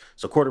coverage.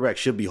 So quarterbacks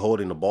should be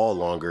holding the ball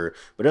longer,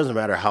 but it doesn't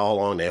matter how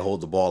long they hold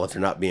the ball if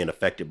they're not being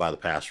affected by the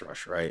pass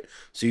rush, right?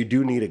 So you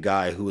do need a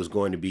guy who is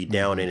going to be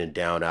down in and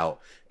down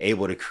out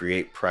able to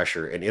create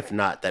pressure. And if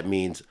not, that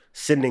means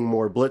sending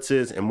more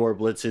blitzes, and more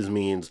blitzes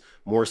means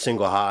more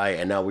single high.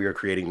 And now we are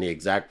creating the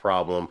exact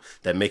problem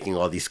that making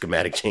all these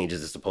schematic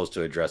changes is supposed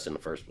to address in the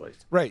first place.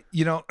 Right.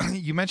 You know,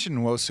 you mentioned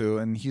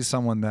Nwosu, and he's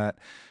someone that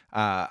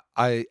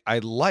I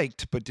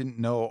liked but didn't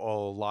know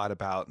a lot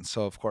about. And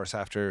so, of course,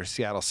 after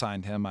Seattle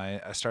signed him,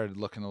 I started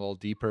looking a little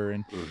deeper.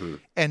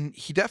 And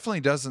he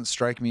definitely doesn't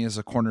strike me as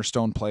a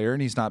cornerstone player,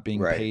 and he's not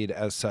being paid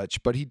as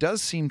such. But he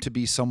does seem to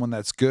be someone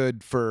that's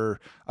good for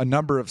a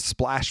number of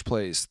splash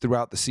plays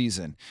throughout the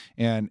season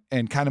and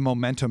kind of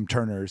momentum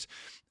turners.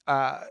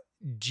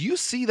 Do you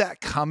see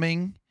that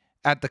coming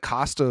at the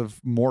cost of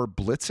more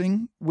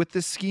blitzing with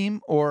this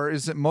scheme? Or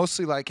is it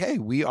mostly like, hey,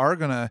 we are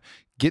going to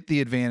get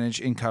the advantage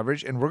in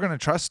coverage and we're going to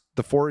trust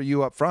the 4 of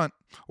you up front,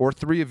 or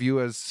 3 of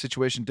you as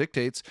situation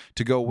dictates,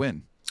 to go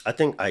win? I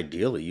think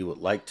ideally you would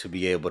like to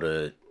be able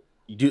to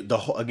do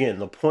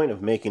the point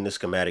of making the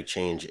schematic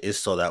change is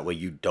so that way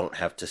you don't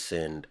have to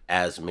send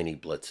as many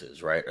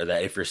blitzes, right? Or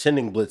that if you're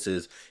sending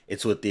blitzes,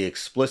 it's with the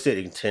explicit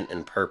intent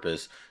and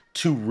purpose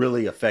to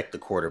really affect the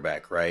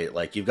quarterback, right?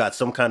 Like you've got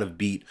some kind of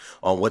beat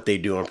on what they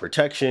do in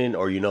protection,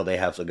 or they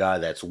have a guy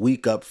that's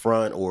weak up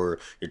front, or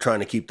you're trying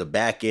to keep the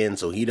back end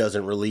so he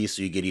doesn't release,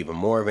 so you get even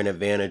more of an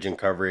advantage in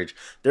coverage.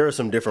 There are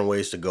some different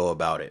ways to go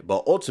about it,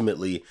 but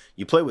ultimately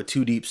you play with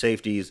 2 deep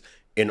safeties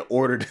in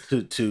order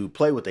to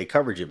play with a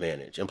coverage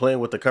advantage. And playing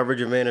with the coverage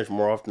advantage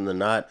more often than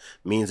not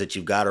means that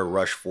you've got to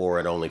rush 4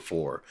 and only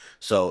 4.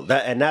 So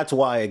that's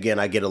why, again,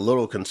 I get a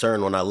little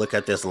concerned when I look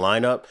at this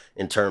lineup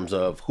in terms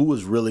of who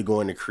is really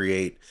going to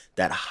create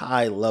that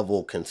high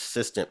level,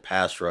 consistent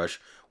pass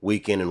rush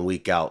week in and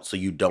week out, so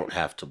you don't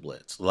have to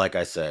blitz. Like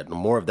I said, the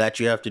more of that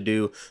you have to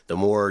do, the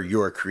more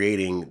you're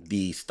creating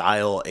the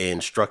style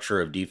and structure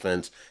of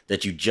defense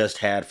that you just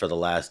had for the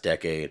last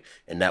decade,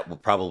 and that will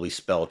probably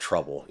spell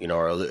trouble,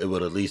 or it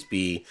would at least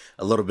be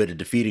a little bit of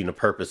defeating the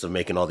purpose of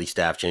making all these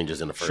staff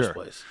changes in the first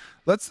place.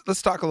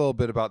 Let's talk a little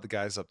bit about the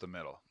guys up the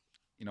middle.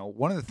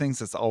 One of the things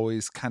that's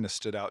always kind of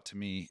stood out to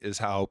me is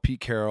how Pete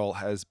Carroll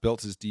has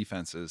built his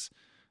defenses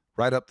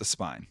right up the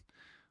spine,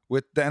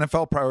 with the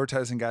NFL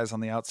prioritizing guys on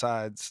the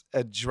outsides,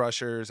 edge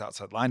rushers,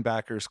 outside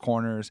linebackers,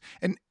 corners.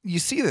 And you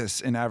see this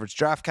in average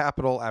draft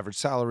capital, average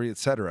salary,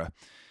 etc.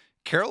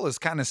 Carroll is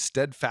kind of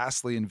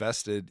steadfastly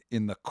invested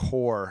in the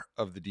core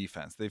of the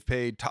defense. They've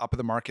paid top of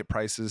the market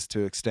prices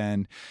to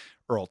extend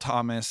Earl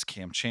Thomas,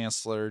 Cam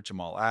Chancellor,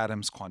 Jamal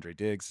Adams, Quandre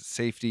Diggs at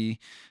safety.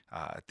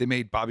 They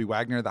made Bobby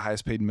Wagner the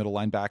highest paid middle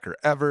linebacker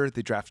ever.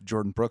 They drafted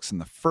Jordan Brooks in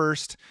the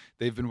first.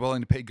 They've been willing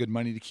to pay good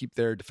money to keep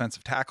their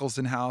defensive tackles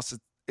in-house.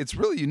 It's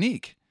really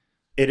unique.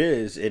 It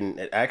is,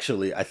 and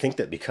actually, I think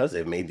that because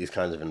they've made these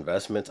kinds of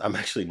investments, I'm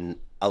actually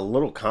a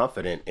little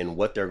confident in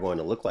what they're going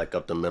to look like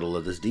up the middle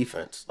of this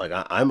defense. Like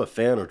I'm a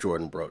fan of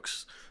Jordan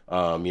Brooks,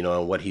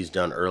 and what he's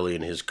done early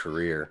in his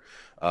career.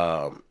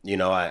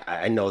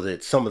 I know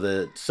that some of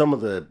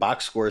the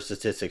box score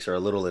statistics are a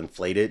little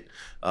inflated.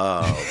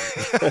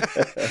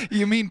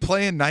 You mean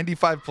playing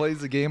 95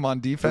 plays a game on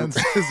defense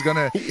is going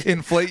to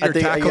inflate your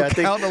tackle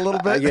count a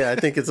little bit? I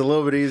think it's a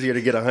little bit easier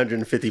to get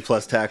 150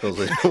 plus tackles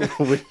when you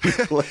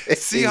play.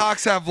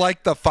 Seahawks have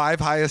like the 5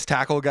 highest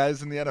tackle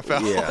guys in the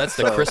NFL. Yeah, that's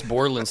the Chris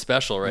Borland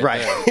special right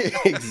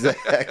there.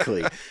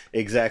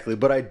 Exactly.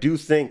 But I do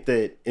think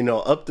that,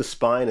 up the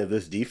spine of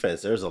this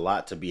defense, there's a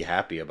lot to be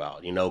happy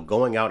about.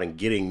 Going out and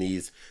getting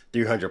these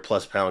 300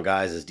 plus pound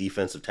guys as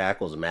defensive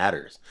tackles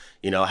matters.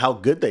 How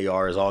good they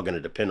are is all going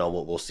to depend on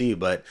what we'll see.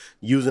 But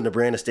using the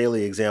Brandon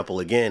Staley example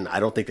again, I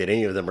don't think that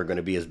any of them are going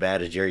to be as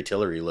bad as Jerry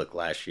Tillery looked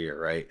last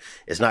year, right?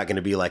 It's not going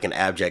to be like an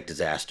abject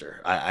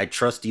disaster. I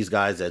trust these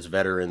guys as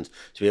veterans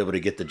to be able to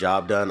get the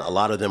job done. A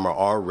lot of them are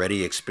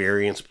already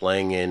experienced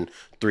playing in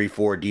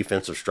 3-4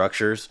 defensive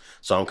structures.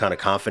 So I'm kind of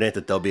confident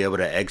that they'll be able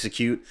to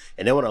execute.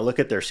 And then when I look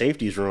at their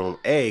safeties room,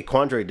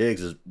 Quandre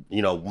Diggs is,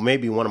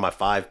 maybe one of my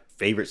 5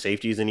 favorite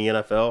safeties in the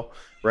NFL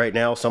right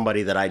now.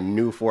 Somebody that I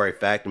knew for a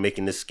fact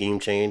making this scheme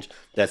change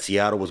that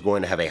Seattle was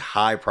going to have a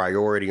high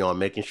priority on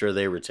making sure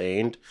they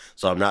retained.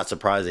 So I'm not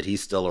surprised that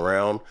he's still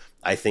around.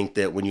 I think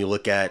that when you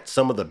look at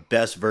some of the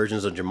best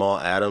versions of Jamal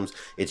Adams,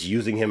 it's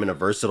using him in a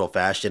versatile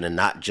fashion and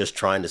not just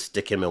trying to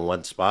stick him in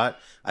one spot.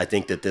 I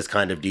think that this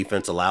kind of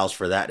defense allows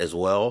for that as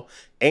well.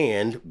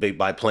 And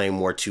by playing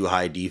more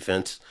 2-high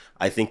defense,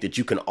 I think that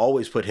you can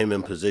always put him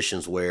in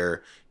positions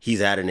where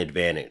he's at an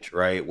advantage,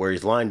 right? Where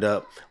he's lined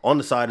up on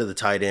the side of the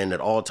tight end at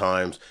all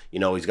times.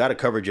 He's got a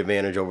coverage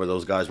advantage over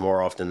those guys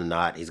more often than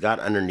not. He's got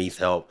underneath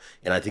help.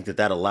 And I think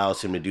that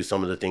allows him to do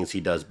some of the things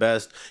he does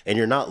best. And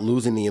you're not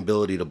losing the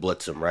ability to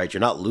blitz him, right? You're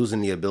not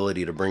losing the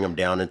ability to bring him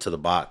down into the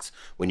box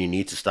when you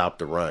need to stop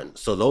the run.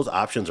 So those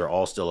options are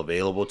all still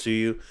available to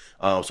you.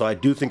 So I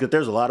do think that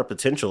there's a lot of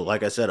potential,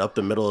 like I said, up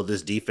the middle of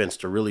this defense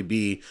to really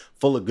be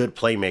full of good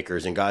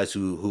playmakers and guys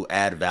who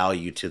add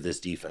value to this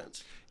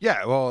defense.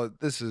 Yeah, well,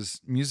 this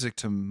is music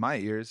to my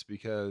ears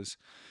because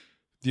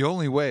the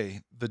only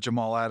way the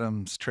Jamal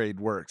Adams trade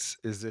works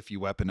is if you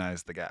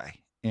weaponize the guy,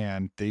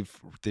 and they've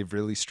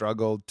really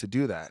struggled to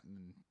do that.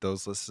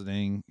 Those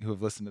listening who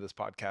have listened to this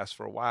podcast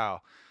for a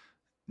while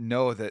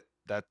know that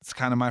that's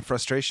kind of my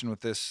frustration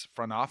with this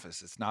front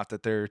office. It's not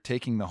that they're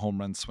taking the home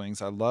run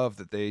swings. I love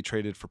that they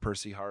traded for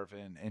Percy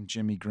Harvin and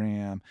Jimmy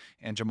Graham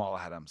and Jamal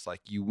Adams.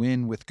 Like, you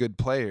win with good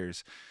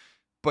players,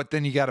 but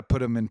then you got to put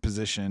them in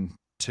position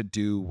to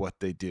do what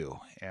they do.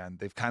 And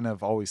they've kind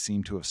of always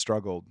seemed to have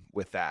struggled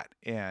with that.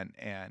 And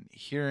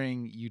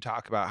hearing you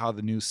talk about how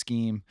the new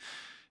scheme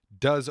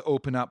does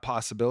open up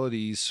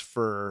possibilities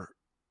for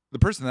the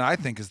person that I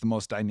think is the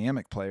most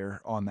dynamic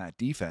player on that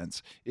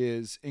defense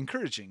is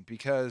encouraging,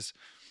 because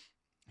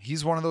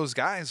he's one of those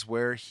guys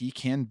where he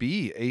can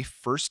be a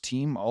first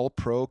team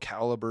all-pro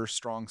caliber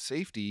strong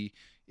safety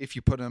if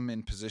you put him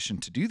in position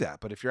to do that.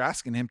 But if you're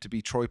asking him to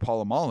be Troy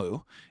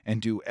Polamalu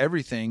and do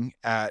everything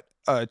at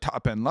a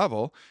top end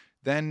level,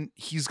 then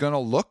he's going to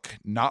look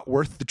not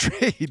worth the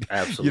trade.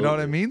 Absolutely. You know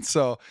what I mean?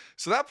 So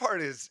that part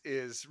is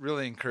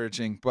really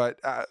encouraging. But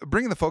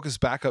bringing the focus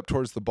back up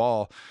towards the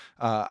ball,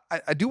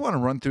 I do want to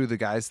run through the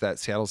guys that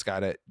Seattle's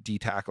got at D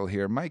tackle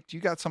here. Mike, do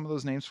you got some of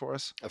those names for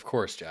us? Of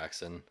course,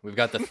 Jackson. We've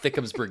got the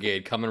Thickums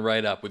Brigade coming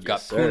right up. We've got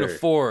Yes, Puna sir.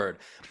 Ford,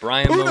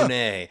 Brian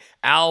Monet,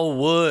 Al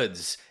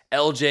Woods,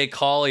 LJ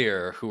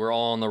Collier, who were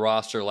all on the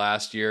roster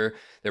last year.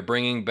 They're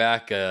bringing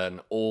back an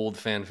old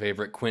fan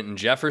favorite, Quentin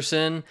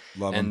Jefferson.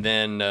 Love him. And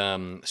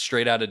then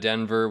straight out of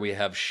Denver, we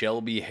have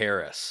Shelby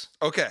Harris.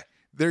 Okay.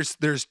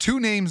 There's two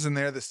names in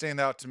there that stand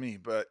out to me,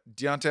 but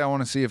Deontay, I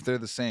want to see if they're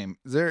the same.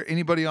 Is there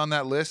anybody on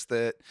that list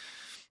that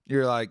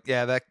you're like,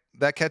 yeah,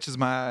 that catches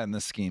my eye in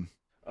this scheme?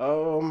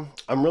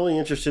 I'm really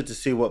interested to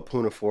see what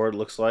Puna Ford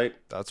looks like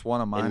That's one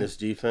of mine. in this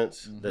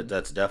defense.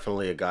 That's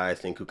definitely a guy I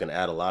think who can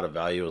add a lot of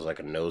value as like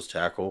a nose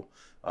tackle.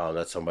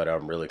 That's somebody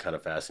I'm really kind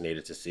of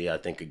fascinated to see. I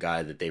think a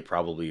guy that they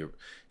probably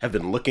have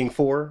been looking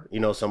for,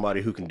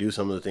 somebody who can do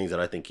some of the things that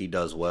I think he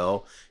does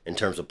well in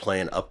terms of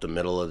playing up the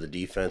middle of the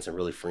defense and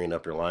really freeing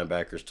up your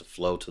linebackers to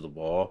flow to the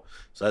ball.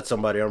 So that's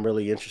somebody I'm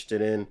really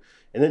interested in.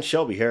 And then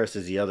Shelby Harris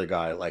is the other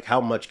guy. Like,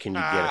 how much can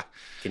you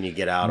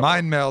get out of him?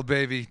 Mind meld,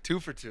 baby. 2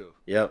 for 2.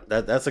 Yep,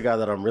 that's a guy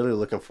that I'm really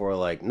looking for.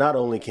 Like, not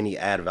only can he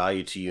add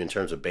value to you in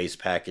terms of base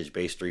package,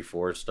 base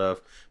 3-4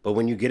 stuff, but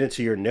when you get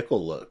into your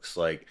nickel looks,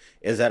 like,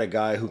 is that a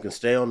guy who can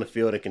stay on the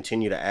field and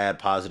continue to add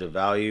positive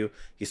value?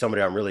 He's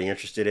somebody I'm really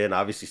interested in.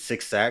 Obviously,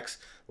 6 sacks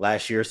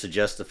last year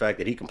suggests the fact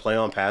that he can play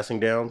on passing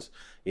downs.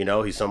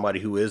 He's somebody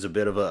who is a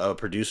bit of a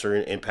producer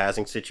in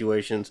passing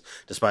situations,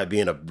 despite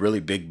being a really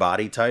big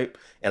body type.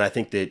 And I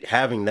think that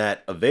having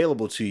that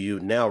available to you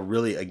now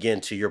really, again,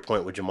 to your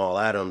point with Jamal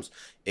Adams,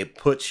 it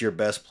puts your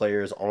best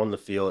players on the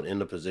field in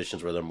the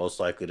positions where they're most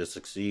likely to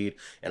succeed.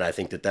 And I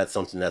think that that's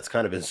something that's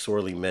kind of been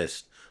sorely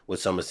missed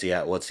with some of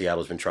what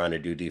Seattle's been trying to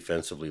do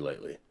defensively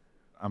lately.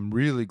 I'm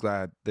really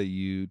glad that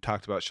you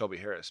talked about Shelby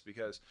Harris,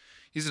 because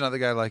he's another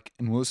guy like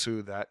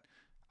Nwosu that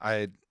I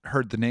had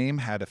heard the name,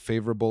 had a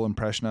favorable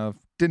impression of,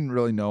 didn't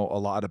really know a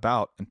lot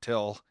about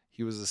until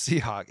he was a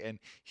Seahawk. And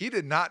he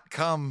did not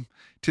come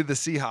to the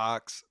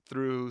Seahawks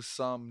through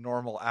some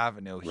normal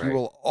avenue. He Right.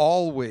 will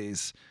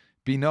always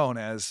be known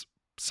as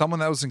someone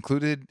that was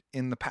included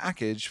in the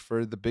package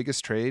for the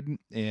biggest trade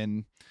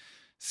in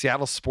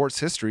Seattle sports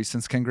history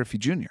since Ken Griffey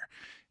Jr.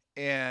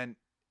 And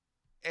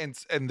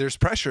there's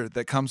pressure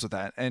that comes with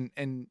that.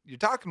 And you're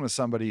talking with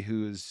somebody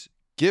who's,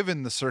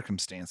 given the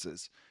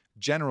circumstances,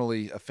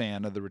 generally a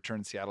fan of the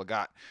return Seattle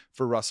got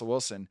for Russell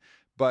Wilson.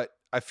 But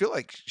I feel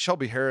like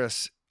Shelby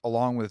Harris,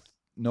 along with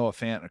Noah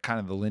Fant, are kind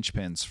of the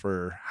linchpins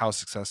for how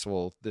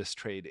successful this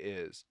trade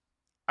is.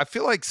 I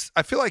feel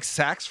like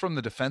sacks from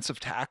the defensive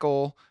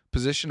tackle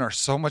position are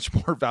so much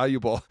more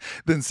valuable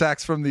than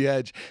sacks from the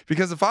edge,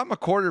 because if I'm a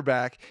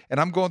quarterback and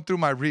I'm going through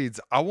my reads,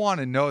 I want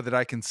to know that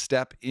I can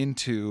step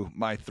into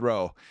my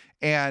throw,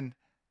 and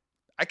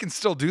I can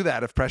still do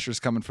that if pressure's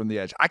coming from the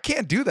edge. I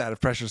can't do that if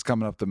pressure's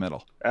coming up the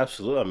middle.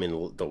 Absolutely. I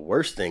mean, the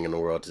worst thing in the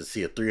world is to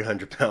see a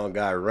 300-pound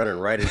guy running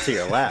right into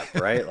your lap,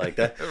 right? Like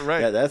that.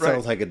 Right, that sounds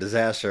right. like a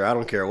disaster. I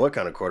don't care what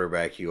kind of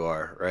quarterback you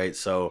are, right?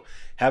 So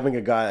having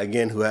a guy,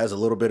 again, who has a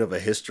little bit of a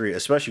history,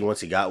 especially once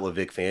he got with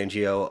Vic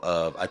Fangio,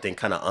 of, I think,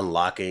 kind of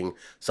unlocking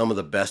some of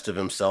the best of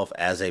himself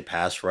as a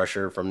pass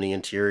rusher from the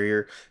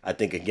interior. I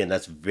think, again,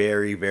 that's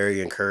very, very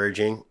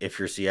encouraging if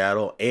you're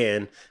Seattle.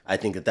 And I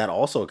think that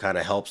also kind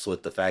of helps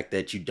with the fact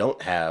that you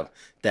don't have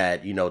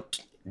that,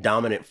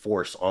 dominant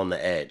force on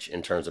the edge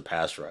in terms of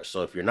pass rush.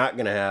 So if you're not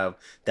going to have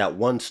that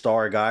one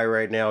star guy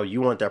right now, you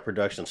want that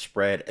production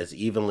spread as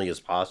evenly as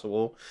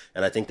possible.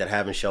 And I think that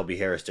having Shelby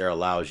Harris there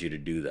allows you to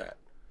do that.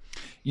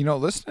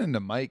 Listening to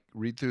Mike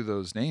read through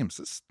those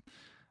names,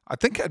 I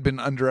think I'd been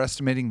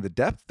underestimating the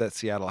depth that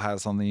Seattle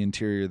has on the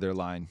interior of their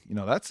line.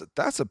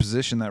 That's a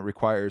position that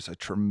requires a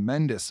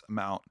tremendous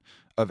amount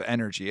of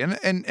energy, and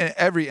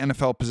every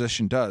NFL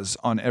position does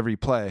on every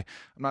play.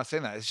 I'm not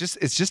saying that.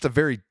 It's just a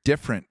very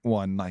different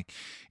one. Like,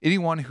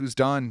 anyone who's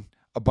done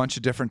a bunch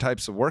of different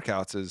types of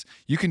workouts is,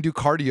 you can do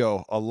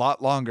cardio a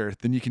lot longer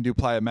than you can do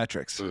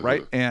plyometrics,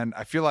 right? And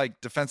I feel like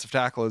defensive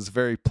tackle is a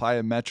very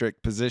plyometric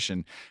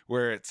position,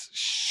 where it's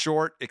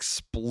short,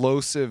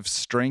 explosive,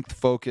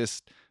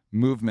 strength-focused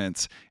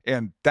movements,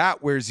 and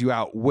that wears you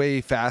out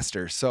way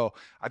faster. So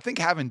I think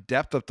having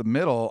depth up the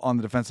middle on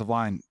the defensive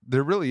line,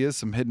 there really is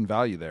some hidden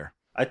value there.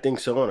 I think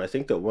so, and I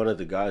think that one of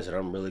the guys that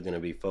I'm really going to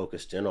be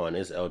focused in on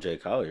is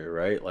LJ Collier,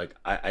 right? Like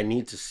I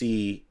need to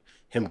see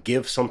him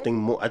give something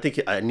more. I think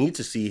I need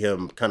to see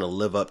him kind of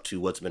live up to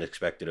what's been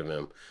expected of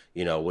him,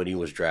 when he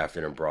was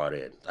drafted and brought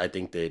in. I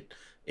think that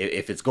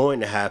if it's going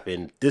to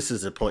happen, this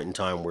is a point in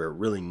time where it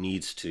really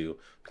needs to,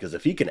 because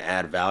if he can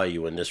add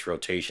value in this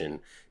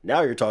rotation,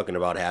 now you're talking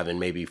about having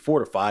maybe 4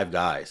 to 5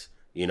 guys,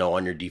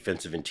 on your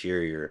defensive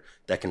interior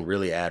that can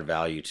really add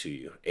value to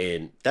you.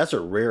 And that's a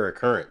rare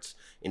occurrence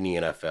in the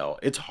NFL.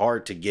 It's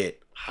hard to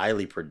get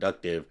highly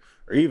productive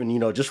or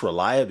even, just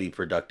reliably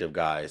productive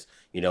guys,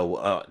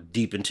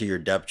 deep into your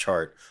depth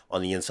chart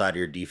on the inside of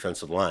your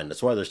defensive line.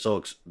 That's why they're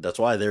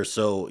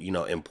so,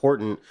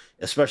 important,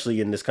 especially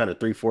in this kind of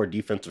 3-4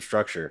 defensive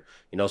structure.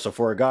 So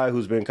for a guy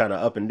who's been kind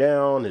of up and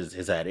down,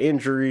 has had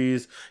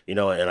injuries, and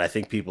I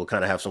think people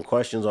kind of have some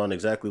questions on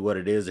exactly what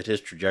it is that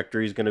his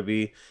trajectory is going to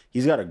be.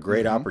 He's got a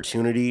great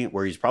opportunity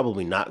where he's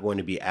probably not going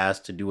to be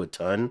asked to do a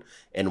ton,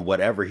 and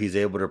whatever he's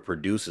able to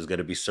produce is going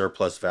to be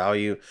surplus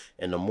value.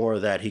 And the more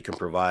of that he can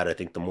provide, I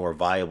think the more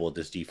viable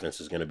this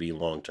defense is going to be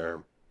long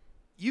term.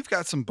 You've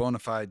got some bona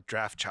fide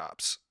draft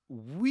chops.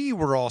 We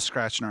were all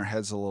scratching our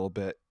heads a little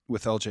bit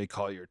with LJ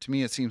Collier. To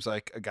me, it seems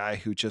like a guy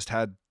who just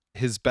had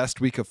his best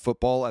week of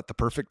football at the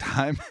perfect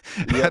time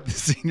at the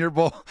Senior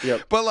Bowl.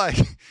 Yep. But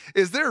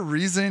is there a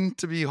reason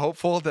to be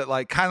hopeful that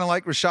kind of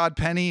like Rashad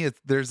Penny,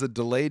 there's a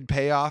delayed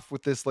payoff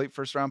with this late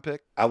first round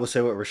pick? I would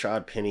say with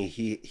Rashad Penny,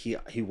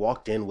 he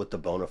walked in with the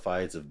bona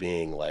fides of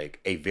being like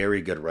a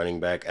very good running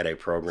back at a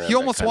program. He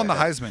almost won the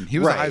Heisman. He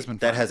was a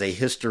Heisman. That has a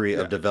history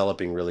of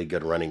developing really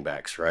good running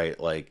backs, right?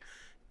 Like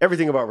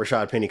everything about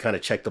Rashad Penny kind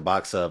of checked the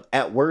box of,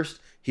 at worst,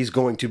 he's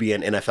going to be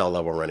an NFL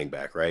level running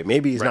back, right?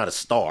 Maybe he's not a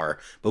star,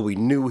 but we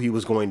knew he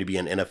was going to be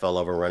an NFL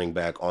level running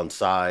back on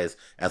size,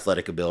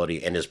 athletic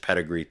ability, and his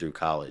pedigree through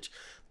college.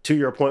 To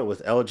your point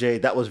with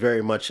LJ, that was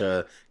very much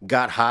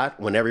got hot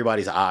when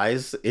everybody's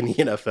eyes in the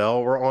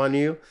NFL were on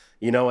you,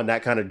 and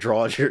that kind of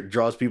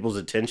draws people's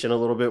attention a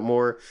little bit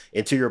more.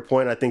 And to your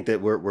point, I think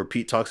that where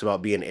Pete talks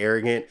about being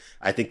arrogant,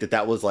 I think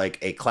that was like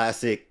a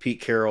classic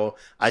Pete Carroll.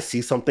 I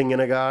see something in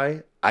a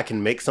guy, I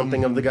can make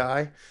something of the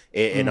guy,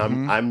 and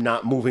I'm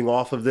not moving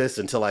off of this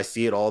until I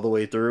see it all the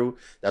way through.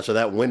 That's where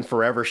that win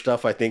forever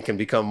stuff, I think, can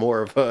become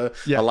more of a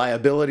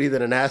liability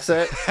than an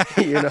asset.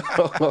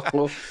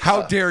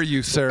 How dare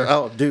you, sir?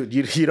 Oh, dude,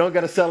 you don't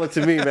got to sell it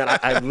to me, man.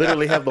 I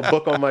literally have the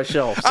book on my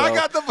shelf. So. I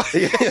got the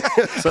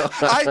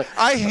book.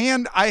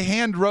 I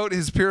hand wrote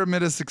his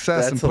Pyramid of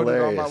Success and put it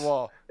on my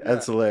wall.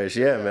 That's hilarious.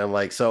 Yeah,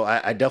 man. So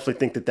I definitely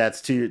think that's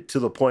to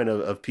the point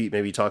of Pete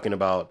maybe talking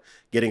about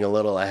getting a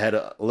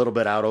little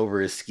bit out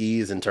over his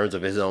skis in terms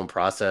of his own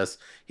process.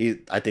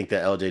 I think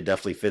that LJ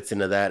definitely fits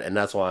into that. And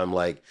that's why I'm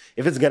like,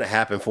 if it's going to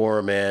happen for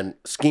him, man,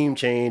 scheme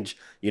change,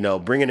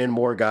 bringing in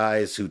more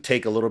guys who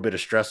take a little bit of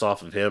stress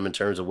off of him in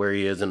terms of where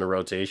he is in the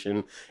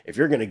rotation. If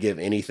you're going to give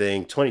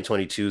anything,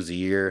 2022 is the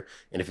year.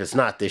 And if it's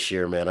not this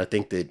year, man, I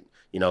think that,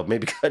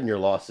 maybe cutting your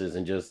losses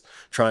and just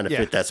trying to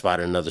fit that spot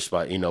in another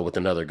spot, with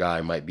another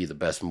guy might be the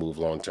best move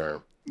long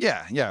term.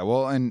 Yeah.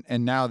 Well,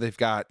 and now they've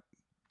got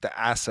the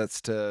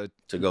assets to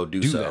go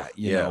do so. That,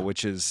 you know,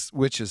 which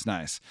is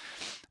nice.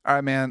 All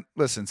right, man.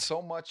 Listen,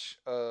 so much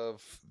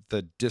of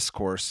the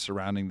discourse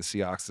surrounding the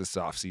Seahawks this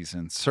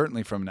offseason,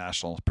 certainly from a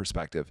national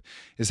perspective,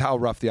 is how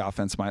rough the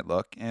offense might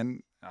look.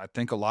 And I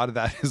think a lot of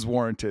that is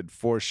warranted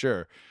for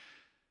sure.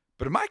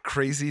 But am I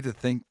crazy to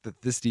think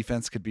that this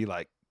defense could be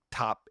like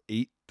top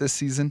 8 this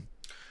season?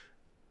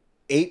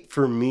 8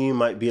 for me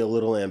might be a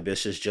little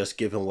ambitious, just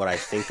given what I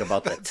think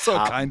about the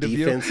top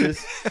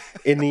defenses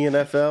in the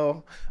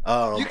NFL.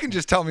 You can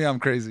just tell me I'm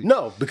crazy.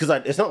 No, because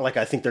it's not like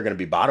I think they're going to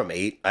be bottom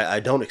 8. I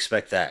don't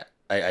expect that.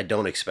 I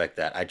don't expect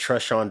that. I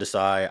trust Sean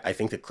Desai. I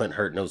think that Clint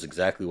Hurt knows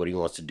exactly what he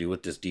wants to do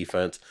with this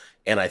defense.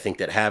 And I think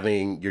that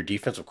having your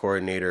defensive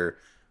coordinator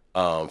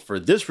for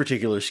this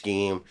particular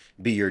scheme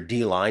be your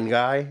D-line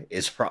guy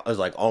is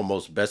like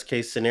almost best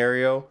case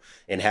scenario,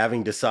 and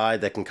having Desai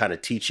that can kind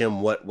of teach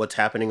him what's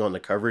happening on the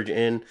coverage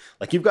end.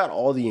 Like, you've got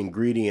all the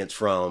ingredients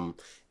from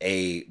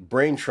a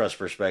brain trust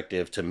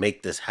perspective to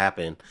make this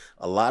happen.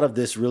 A lot of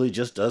this really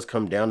just does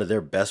come down to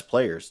their best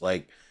players.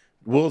 Like,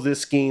 will this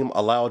scheme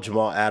allow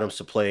Jamal Adams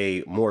to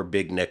play more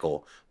big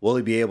nickel? Will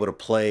he be able to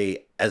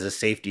play as a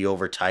safety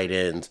over tight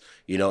ends,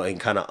 and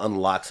kind of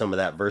unlock some of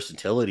that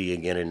versatility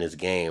again in his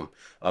game,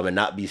 and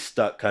not be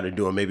stuck kind of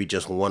doing maybe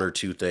just one or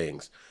two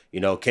things?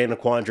 Can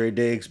Quandre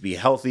Diggs be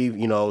healthy,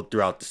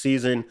 throughout the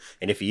season?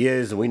 And if he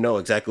is, then we know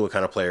exactly what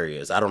kind of player he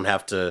is. I don't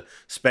have to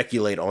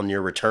speculate on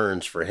your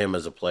returns for him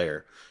as a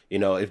player.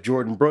 If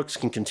Jordan Brooks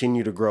can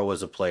continue to grow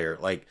as a player,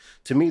 like,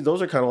 to me,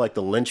 those are kind of like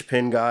the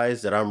linchpin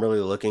guys that I'm really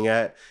looking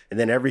at. And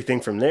then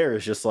everything from there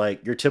is just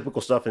like your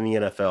typical stuff in the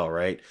NFL,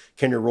 right?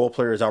 Can your role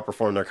players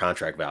outperform their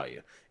contract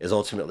value is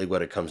ultimately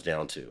what it comes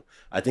down to.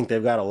 I think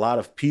they've got a lot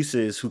of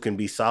pieces who can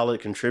be solid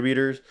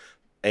contributors,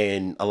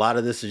 And a lot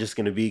of this is just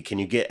going to be, can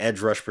you get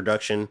edge rush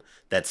production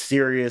that's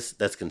serious,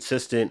 that's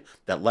consistent,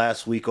 that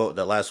lasts week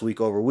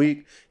over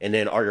week? And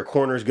then are your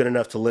corners good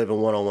enough to live in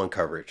one-on-one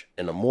coverage?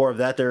 And the more of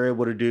that they're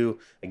able to do,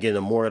 again,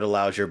 the more it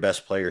allows your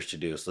best players to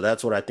do. So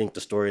that's what I think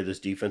the story of this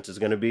defense is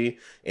going to be.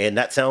 And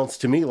that sounds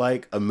to me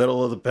like a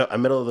middle of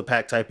the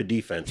pack type of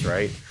defense,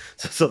 right?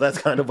 So that's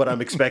kind of what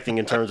I'm expecting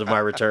in terms of my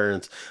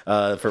returns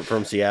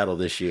from Seattle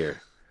this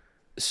year.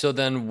 So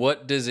then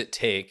what does it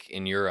take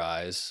in your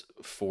eyes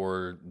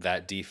for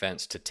that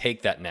defense to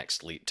take that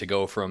next leap, to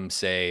go from,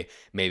 say,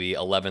 maybe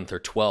 11th or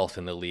 12th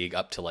in the league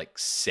up to like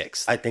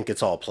 6th? I think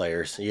it's all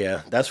players.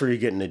 Yeah, that's where you're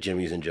getting the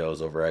Jimmies and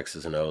Joes over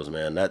X's and O's,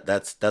 man.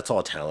 That's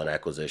all talent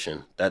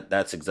acquisition.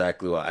 That's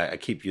exactly why I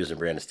keep using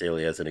Brandon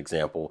Staley as an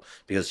example,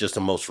 because it's just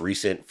the most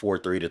recent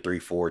 4-3 to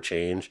 3-4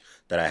 change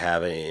that I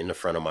have in the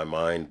front of my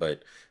mind.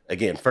 But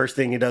again, first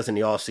thing he does in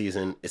the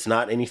offseason, it's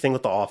not anything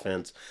with the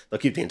offense. They'll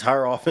keep the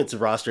entire offensive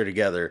roster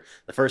together.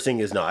 The first thing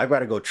is, no, I've got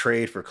to go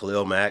trade for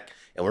Khalil Mack,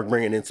 and we're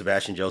bringing in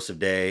Sebastian Joseph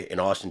Day and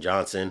Austin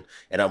Johnson,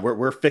 and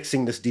we're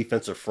fixing this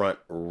defensive front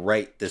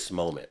right this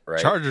moment, right?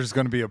 Chargers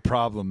going to be a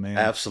problem, man.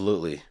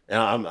 Absolutely. And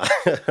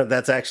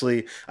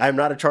I'm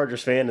not a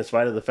Chargers fan in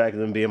spite of the fact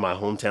of them being my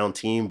hometown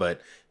team, but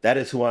that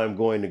is who I'm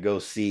going to go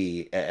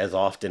see as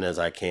often as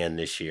I can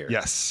this year.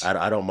 Yes.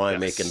 I don't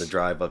mind making the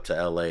drive up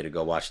to LA to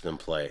go watch them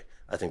play.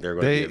 I think they're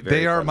going to be a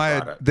very fun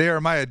product. They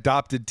are my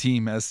adopted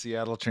team as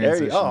Seattle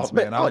transitions,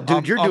 man.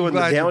 Dude, you're doing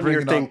the down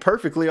year thing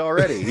perfectly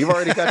already. You've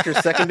already got your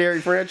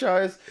secondary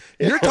franchise.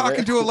 You're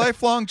talking to a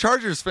lifelong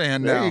Chargers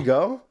fan now.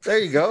 There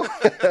you go.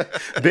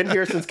 Been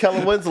here since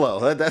Kellen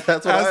Winslow. That's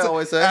what I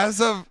always say.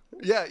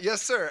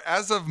 Yes, sir.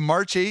 As of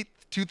March 8th,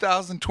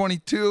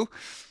 2022,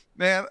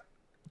 man,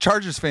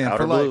 Chargers fan Powder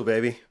for life. blue,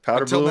 baby.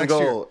 Powder blue and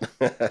gold.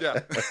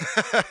 Yeah.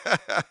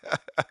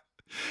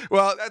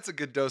 Well, that's a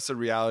good dose of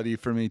reality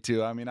for me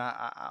too. I mean,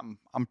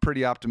 I'm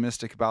pretty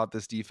optimistic about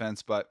this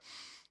defense, but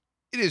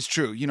it is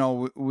true. You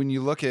know, when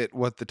you look at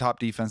what the top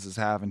defenses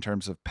have in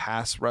terms of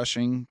pass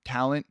rushing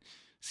talent,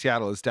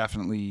 Seattle is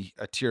definitely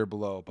a tier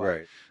below. But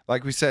right.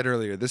 Like we said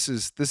earlier, this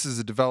is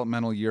a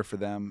developmental year for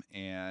them,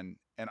 and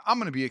I'm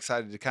going to be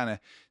excited to kind of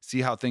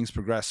see how things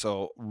progress.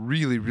 So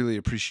really, really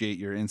appreciate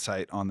your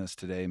insight on this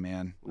today,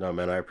 man. No,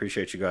 man, I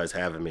appreciate you guys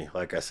having me.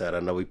 Like I said, I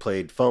know we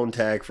played phone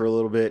tag for a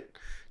little bit,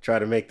 try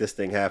to make this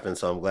thing happen.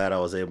 So I'm glad I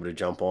was able to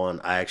jump on.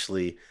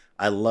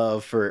 I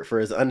love for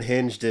as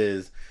unhinged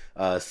as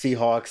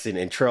Seahawks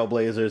and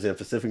Trailblazers and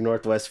Pacific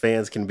Northwest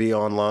fans can be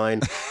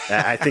online.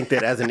 I think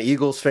that as an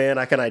Eagles fan,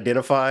 I can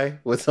identify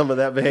with some of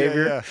that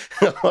behavior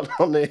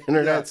on the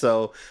internet. Yeah.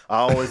 So I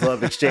always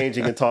love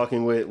exchanging and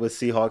talking with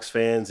Seahawks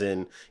fans,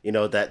 and you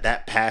know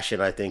that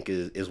passion I think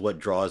is what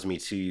draws me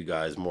to you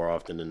guys more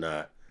often than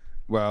not.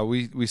 Well,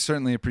 we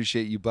certainly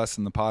appreciate you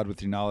blessing the pod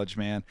with your knowledge,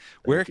 man.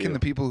 Where can the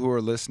people who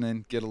are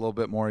listening get a little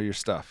bit more of your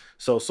stuff?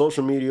 So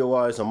social media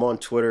wise, I'm on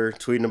Twitter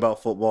tweeting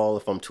about football,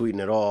 if I'm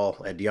tweeting at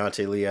all, at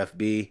Deontay Lee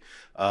FB.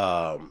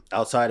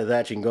 Outside of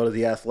that, you can go to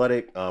The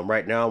Athletic.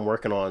 Right now I'm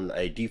working on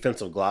a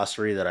defensive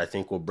glossary that I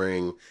think will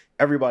bring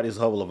everybody's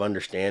level of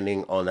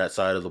understanding on that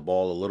side of the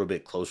ball a little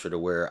bit closer to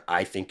where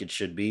I think it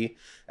should be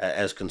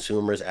as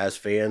consumers, as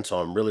fans. So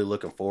I'm really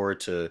looking forward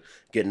to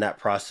getting that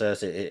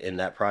process and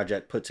that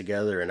project put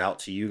together and out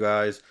to you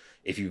guys.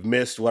 If you've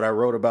missed what I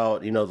wrote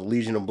about, you know, the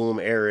Legion of Boom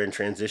era and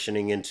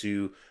transitioning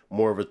into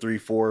more of a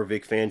 3-4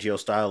 Vic Fangio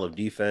style of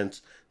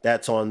defense,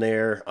 that's on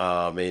there.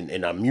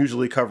 And I'm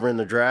usually covering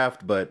the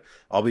draft, but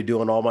I'll be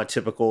doing all my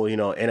typical, you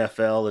know,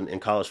 NFL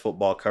and college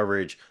football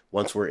coverage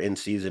once we're in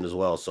season as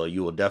well. So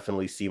you will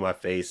definitely see my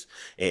face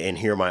and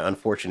hear my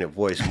unfortunate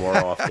voice more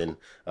often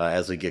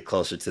as we get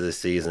closer to the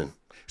season.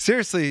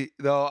 Seriously,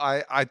 though,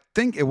 I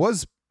think it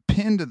was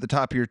pinned at the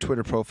top of your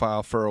Twitter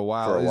profile for a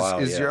while.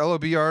 Is your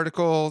LOB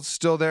article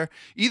still there?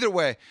 Either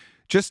way,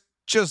 just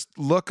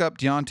look up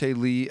Deontay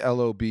Lee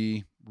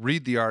LOB,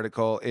 read the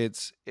article.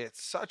 It's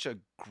such a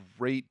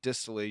great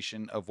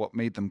distillation of what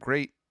made them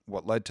great,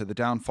 what led to the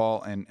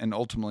downfall, and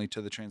ultimately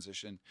to the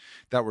transition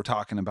that we're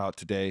talking about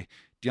today.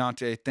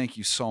 Deontay, thank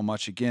you so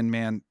much again,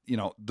 man. You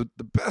know, the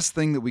best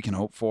thing that we can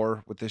hope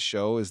for with this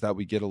show is that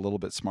we get a little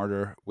bit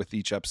smarter with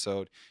each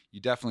episode. You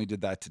definitely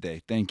did that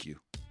today. Thank you.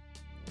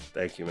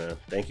 Thank you, man.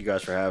 Thank you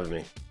guys for having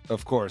me.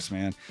 Of course,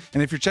 man.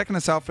 And if you're checking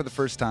us out for the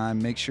first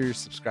time, make sure you're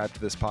subscribed to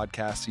this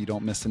podcast so you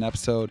don't miss an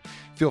episode.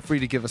 Feel free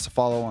to give us a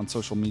follow on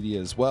social media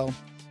as well.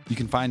 You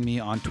can find me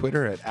on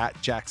Twitter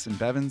at Jackson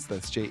Bevins.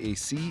 That's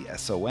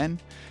JACSON.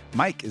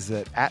 Mike is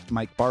at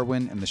Mike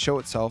Barwin, and the show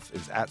itself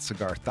is at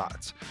Cigar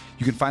Thoughts.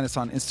 You can find us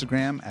on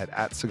Instagram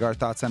at Cigar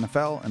Thoughts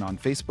NFL and on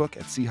Facebook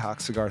at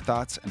Seahawks Cigar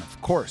Thoughts. And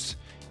of course,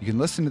 you can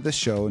listen to this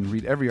show and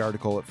read every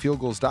article at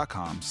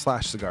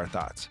fieldgoals.com/Cigar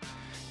Thoughts.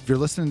 If you're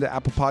listening to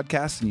Apple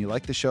Podcasts and you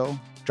like the show,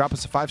 drop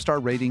us a 5-star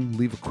rating,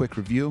 leave a quick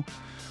review.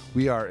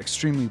 We are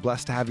extremely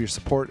blessed to have your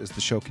support as the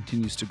show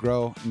continues to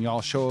grow, and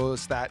y'all show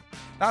us that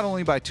not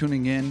only by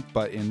tuning in,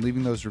 but in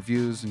leaving those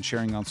reviews and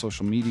sharing on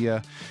social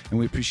media, and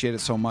we appreciate it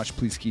so much.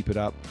 Please keep it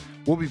up.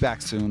 We'll be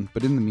back soon,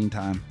 but in the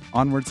meantime,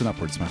 onwards and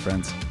upwards, my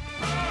friends.